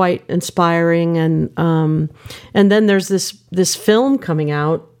me, quite inspiring. And then there's this film coming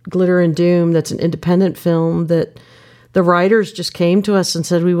out, Glitter and Doom, that's an independent film that the writers just came to us and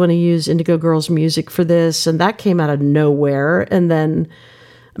said, we want to use Indigo Girls music for this. And that came out of nowhere. And then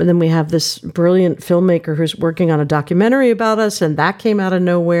we have this brilliant filmmaker who's working on a documentary about us, and that came out of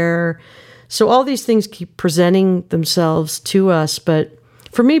nowhere. So all these things keep presenting themselves to us. But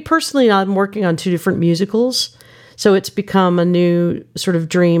for me personally, I'm working on 2 different musicals. So it's become a new sort of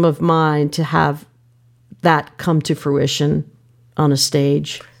dream of mine to have that come to fruition on a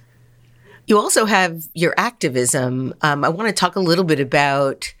stage. You also have your activism. I want to talk a little bit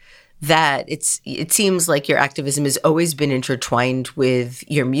about that. It seems like your activism has always been intertwined with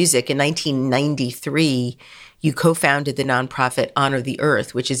your music. In 1993, you co-founded the nonprofit Honor the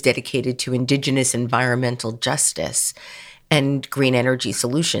Earth, which is dedicated to Indigenous environmental justice and green energy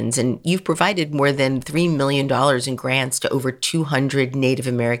solutions. And you've provided more than $3 million in grants to over 200 Native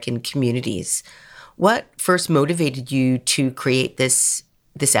American communities. What first motivated you to create this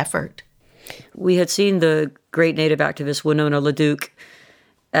effort? We had seen the great Native activist Winona LaDuke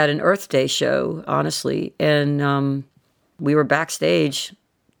at an Earth Day show, honestly. And we were backstage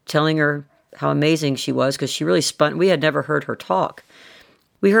telling her how amazing she was because she really spun. We had never heard her talk.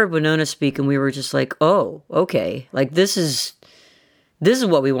 We heard Winona speak and we were just like, oh, okay. Like this is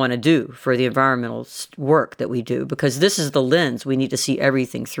what we want to do for the environmental work that we do, because this is the lens we need to see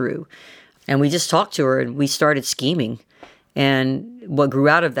everything through. And we just talked to her and we started scheming. And what grew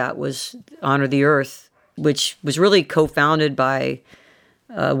out of that was Honor the Earth, which was really co-founded by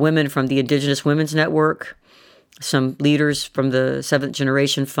women from the Indigenous Women's Network, some leaders from the Seventh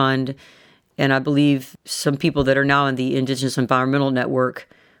Generation Fund, and I believe some people that are now in the Indigenous Environmental Network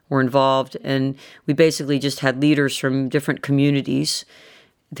were involved. And we basically just had leaders from different communities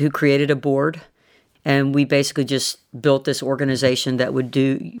who created a board. And we basically just built this organization that would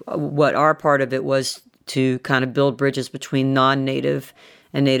do what our part of it was to kind of build bridges between non-Native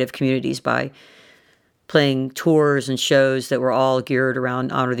and Native communities by playing tours and shows that were all geared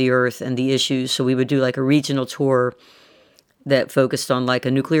around Honor the Earth and the issues. So we would do like a regional tour that focused on like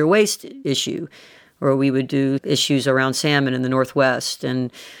a nuclear waste issue, or we would do issues around salmon in the Northwest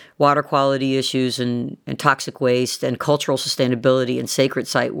and water quality issues and toxic waste and cultural sustainability and sacred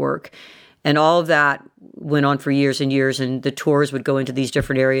site work. And all of that went on for years and years, and the tours would go into these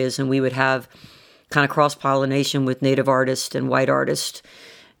different areas, and we would have kind of cross-pollination with Native artists and white artists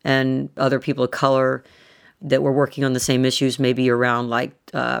and other people of color that were working on the same issues, maybe around like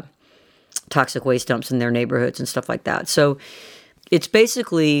toxic waste dumps in their neighborhoods and stuff like that. So it's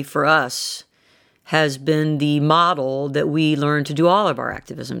basically, for us, has been the model that we learned to do all of our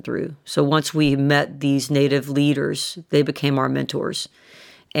activism through. So once we met these Native leaders, they became our mentors.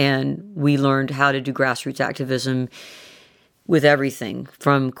 And we learned how to do grassroots activism with everything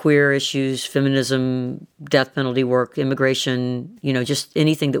from queer issues, feminism, death penalty work, immigration, just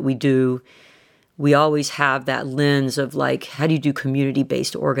anything that we do. We always have that lens of like, how do you do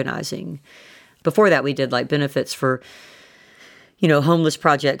community-based organizing? Before that, we did like benefits for, homeless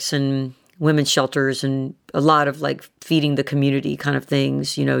projects and women's shelters and a lot of like feeding the community kind of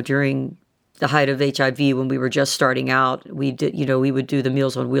things, during the height of HIV when we were just starting out. We did, we would do the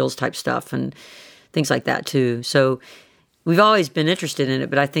Meals on Wheels type stuff and things like that too. So we've always been interested in it,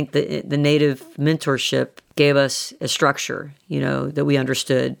 but I think the Native mentorship gave us a structure, that we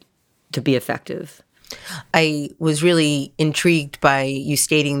understood to be effective. I was really intrigued by you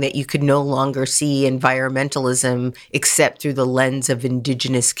stating that you could no longer see environmentalism except through the lens of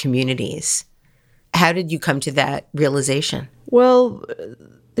Indigenous communities. How did you come to that realization? Well,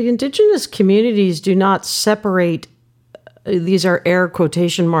 the Indigenous communities do not separate, these are air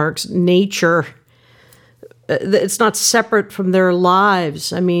quotation marks, nature it's not separate from their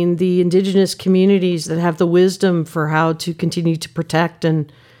lives. I mean, the indigenous communities that have the wisdom for how to continue to protect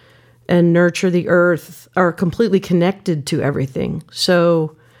and nurture the earth are completely connected to everything.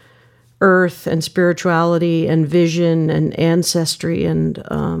 So earth and spirituality and vision and ancestry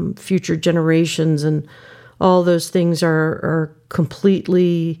and future generations and all those things are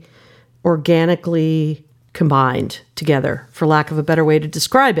completely organically combined together, for lack of a better way to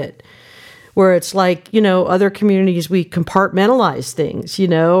describe it. Where it's like, other communities, we compartmentalize things,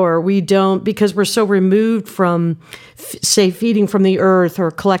 or we don't, because we're so removed from, say, feeding from the earth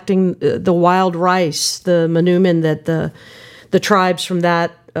or collecting the wild rice, the manumin that the tribes from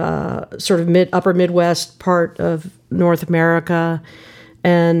that sort of upper Midwest part of North America,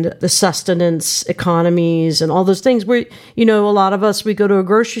 and the sustenance economies and all those things where, a lot of us, we go to a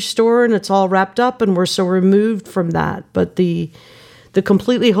grocery store and it's all wrapped up and we're so removed from that. But the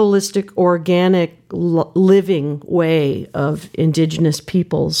completely holistic, organic, living way of indigenous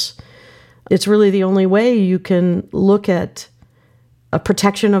peoples, it's really the only way you can look at a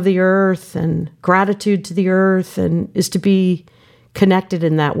protection of the earth and gratitude to the earth, and is to be connected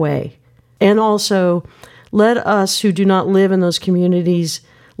in that way. And also, let us who do not live in those communities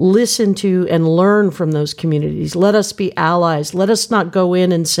listen to and learn from those communities. Let us be allies. Let us not go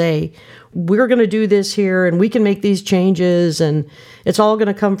in and say, we're going to do this here and we can make these changes and it's all going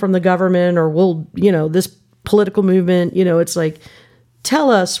to come from the government, or we'll, this political movement, it's like,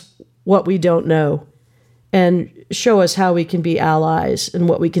 tell us what we don't know and show us how we can be allies and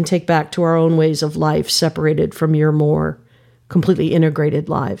what we can take back to our own ways of life, separated from your more completely integrated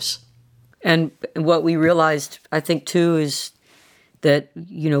lives. And what we realized, I think, too, is that,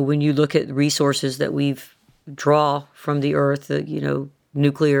 when you look at resources that we've draw from the earth,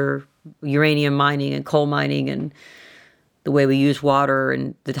 nuclear, uranium mining and coal mining, and the way we use water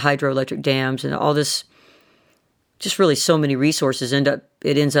and the hydroelectric dams and all this, just really so many resources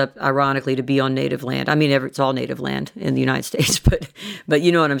ends up ironically to be on native land. I mean, it's all native land in the United States, but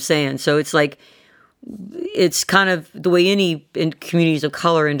you know what I'm saying? So it's like, it's kind of the way any communities of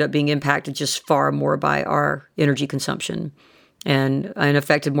color end up being impacted just far more by our energy consumption and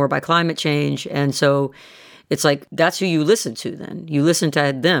affected more by climate change. And so it's like, that's who you listen to then. You listen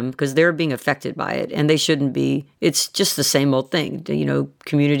to them because they're being affected by it, and they shouldn't be. It's just the same old thing,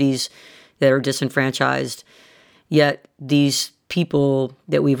 communities that are disenfranchised, yet these people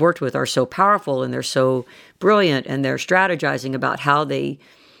that we've worked with are so powerful and they're so brilliant and they're strategizing about how they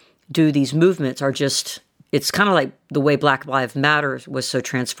do these movements are just, it's kind of like the way Black Lives Matter was so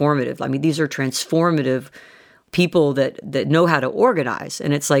transformative. I mean, these are transformative people that know how to organize.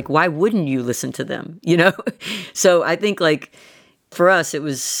 And it's like, why wouldn't you listen to them? So I think like for us, it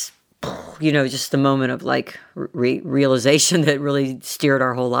was, just the moment of like realization that really steered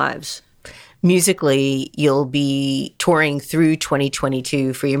our whole lives. Musically, you'll be touring through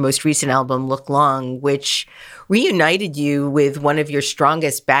 2022 for your most recent album, Look Long, which reunited you with one of your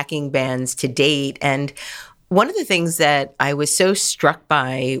strongest backing bands to date. And one of the things that I was so struck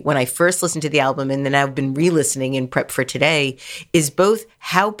by when I first listened to the album, and then I've been re-listening in prep for today, is both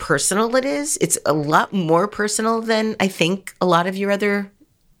how personal it is. It's a lot more personal than I think a lot of your other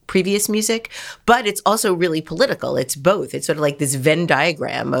previous music, but it's also really political. It's both. It's sort of like this Venn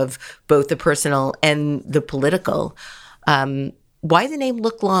diagram of both the personal and the political. Why the name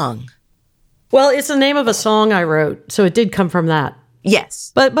Look Long? Well, it's the name of a song I wrote, so it did come from that.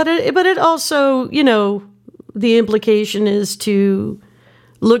 Yes. But it also, the implication is to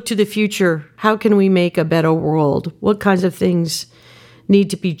look to the future. How can we make a better world? What kinds of things need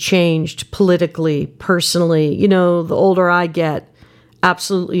to be changed politically, personally? The older I get,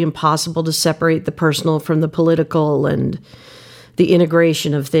 absolutely impossible to separate the personal from the political and the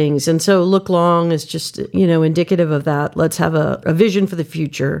integration of things. And so Look Long is just, indicative of that. Let's have a vision for the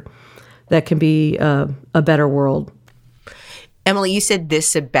future that can be a better world. Emily, you said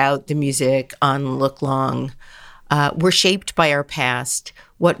this about the music on Look Long. We're shaped by our past,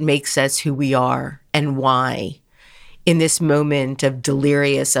 what makes us who we are, and why. In this moment of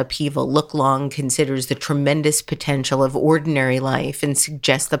delirious upheaval, Look Long considers the tremendous potential of ordinary life and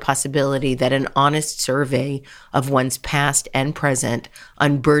suggests the possibility that an honest survey of one's past and present,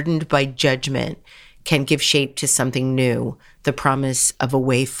 unburdened by judgment, can give shape to something new, the promise of a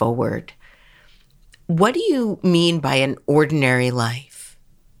way forward. What do you mean by an ordinary life?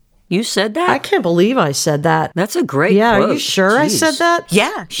 You said that? I can't believe I said that. That's a great quote. Are you sure I said that?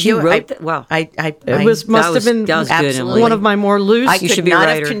 Yeah. She wrote that? Wow. Must have been that was good, Emily. One of my more loose. I could not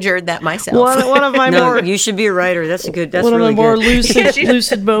have conjured that myself. One of my more. You should be a writer. That's one really of my more good.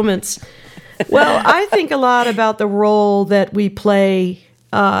 lucid moments. Well, I think a lot about the role that we play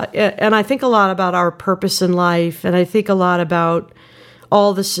And I think a lot about our purpose in life, and I think a lot about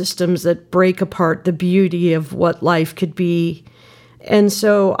all the systems that break apart the beauty of what life could be. And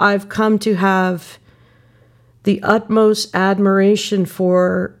so I've come to have the utmost admiration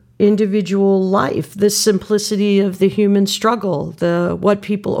for individual life, the simplicity of the human struggle, the what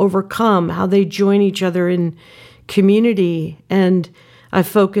people overcome, how they join each other in community. And I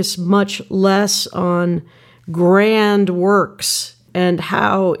focus much less on grand works and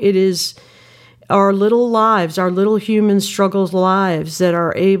how it is our little lives, our little human struggles lives that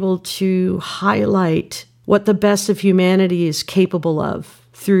are able to highlight what the best of humanity is capable of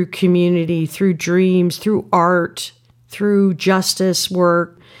through community, through dreams, through art, through justice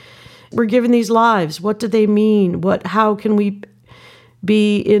work. We're given these lives. What do they mean? How can we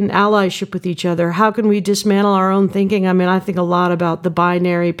be in allyship with each other? How can we dismantle our own thinking? I mean, I think a lot about the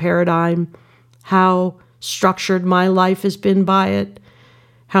binary paradigm, how structured my life has been by it,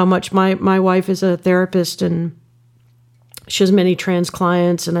 how much my wife is a therapist and she has many trans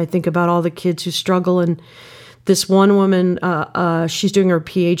clients, and I think about all the kids who struggle. And this one woman, she's doing her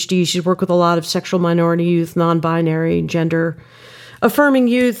PhD. She's worked with a lot of sexual minority youth, non-binary, gender-affirming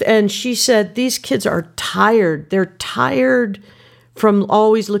youth, and she said these kids are tired. They're tired from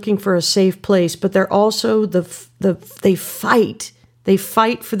always looking for a safe place, but they're also they fight. They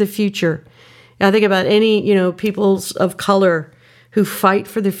fight for the future. And I think about any peoples of color who fight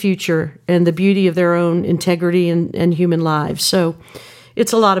for the future and the beauty of their own integrity and human lives. So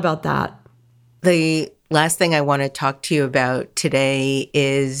it's a lot about that. The last thing I want to talk to you about today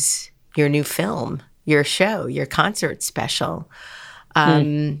is your new film, your show, your concert special.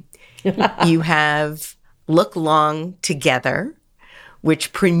 You have Look Long Together,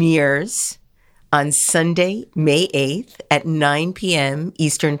 which premieres on Sunday, May 8th at 9 p.m.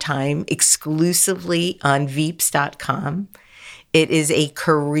 Eastern Time, exclusively on Veeps.com. It is a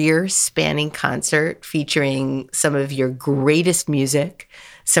career-spanning concert featuring some of your greatest music,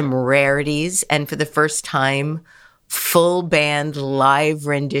 some rarities, and for the first time, full band live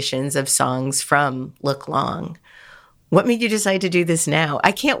renditions of songs from Look Long. What made you decide to do this now?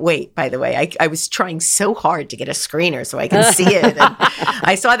 I can't wait, by the way. I was trying so hard to get a screener so I can see it. And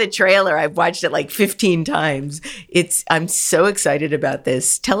I saw the trailer. I've watched it like 15 times. I'm so excited about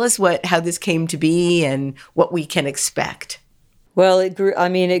this. Tell us how this came to be and what we can expect. Well, it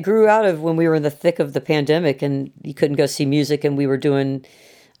grew out of when we were in the thick of the pandemic and you couldn't go see music, and we were doing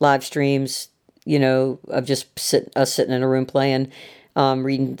live streams, of just sitting in a room playing,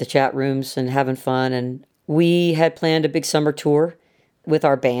 reading the chat rooms and having fun. And we had planned a big summer tour with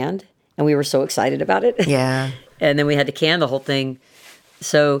our band, and we were so excited about it. Yeah. And then we had to can the whole thing.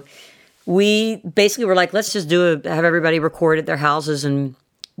 So we basically were like, let's just have everybody record at their houses. And,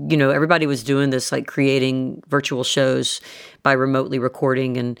 everybody was doing this, like creating virtual shows by remotely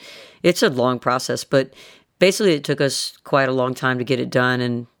recording. And it's a long process, but basically it took us quite a long time to get it done.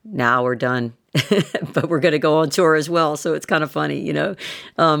 And now we're done, but we're going to go on tour as well. So it's kind of funny,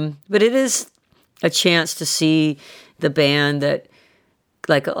 but it is a chance to see the band that,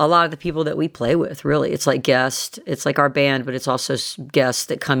 like a lot of the people that we play with, really. It's like guests. It's like our band, but it's also guests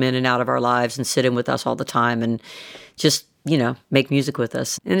that come in and out of our lives and sit in with us all the time and just, make music with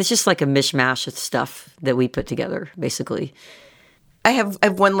us. And it's just like a mishmash of stuff that we put together, basically. I have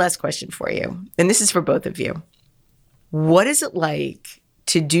one last question for you, and this is for both of you. What is it like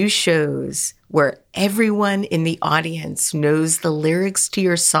to do shows where everyone in the audience knows the lyrics to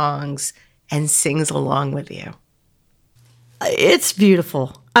your songs and sings along with you? It's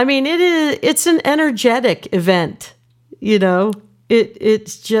beautiful. I mean, it's an energetic event,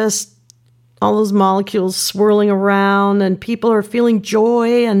 It's just all those molecules swirling around and people are feeling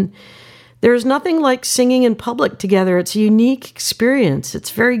joy, and there's nothing like singing in public together. It's a unique experience.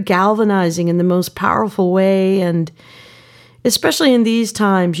 It's very galvanizing in the most powerful way, and especially in these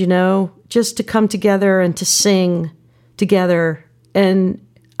times, just to come together and to sing together. And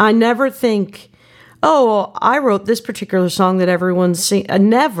I never think, I wrote this particular song that everyone's singing.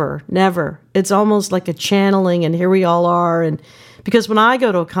 Never. It's almost like a channeling, and here we all are. And because when I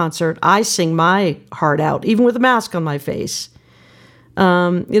go to a concert, I sing my heart out, even with a mask on my face.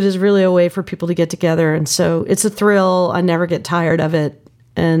 It is really a way for people to get together. And so it's a thrill. I never get tired of it.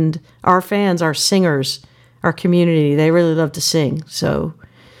 And our fans, our singers, our community, they really love to sing. So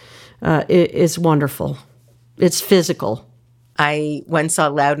it's wonderful. It's physical. I once saw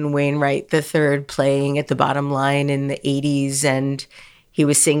Loudon Wainwright III playing at the Bottom Line in the 80s, and he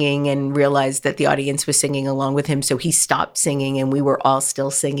was singing and realized that the audience was singing along with him, so he stopped singing, and we were all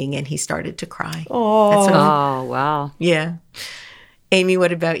still singing, and he started to cry. Oh, wow. Yeah. Amy,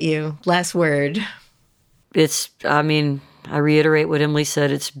 what about you? Last word. It's, I reiterate what Emily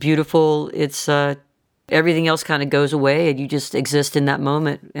said. It's beautiful. It's everything else kind of goes away, and you just exist in that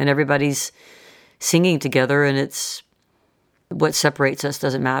moment, and everybody's singing together, and it's what separates us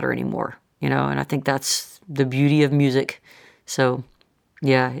doesn't matter anymore, And I think that's the beauty of music. So,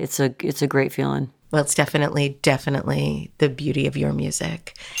 yeah, it's a great feeling. Well, it's definitely the beauty of your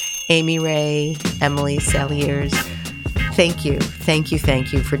music. Amy Ray, Emily Saliers, thank you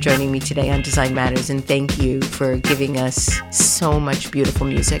for joining me today on Design Matters, and thank you for giving us so much beautiful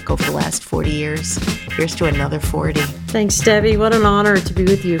music over the last 40 years. Here's to another 40. Thanks, Debbie. What an honor to be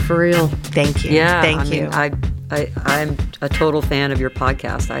with you, for real. Thank you. Yeah, thank you. I'm a total fan of your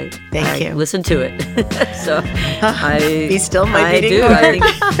podcast. Thank you. Listen to it. So be still my I meeting. do.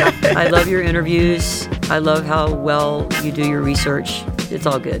 I love your interviews. I love how well you do your research. It's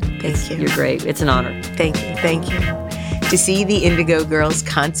all good. Thank you. You're great. It's an honor. Thank you. To see the Indigo Girls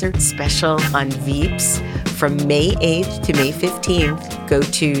concert special on Veeps from May 8th to May 15th, go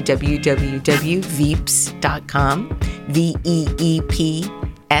to www.veeps.com,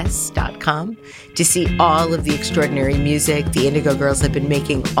 VEEPS.com, to see all of the extraordinary music the Indigo Girls have been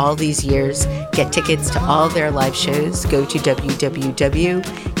making all these years. Get tickets to all their live shows. Go to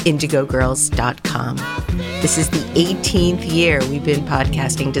www.indigogirls.com. This is the 18th year we've been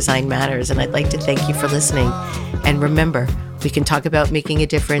podcasting Design Matters, and I'd like to thank you for listening. And remember, we can talk about making a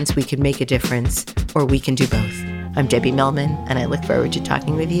difference, we can make a difference, or we can do both. I'm Debbie Millman, and I look forward to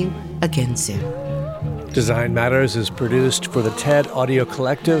talking with you again soon. Design Matters is produced for the TED Audio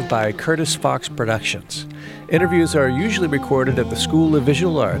Collective by Curtis Fox Productions. Interviews are usually recorded at the School of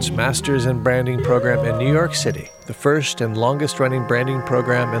Visual Arts Masters in Branding program in New York City, the first and longest-running branding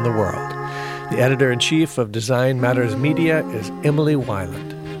program in the world. The editor-in-chief of Design Matters Media is Emily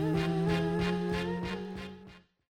Weiland.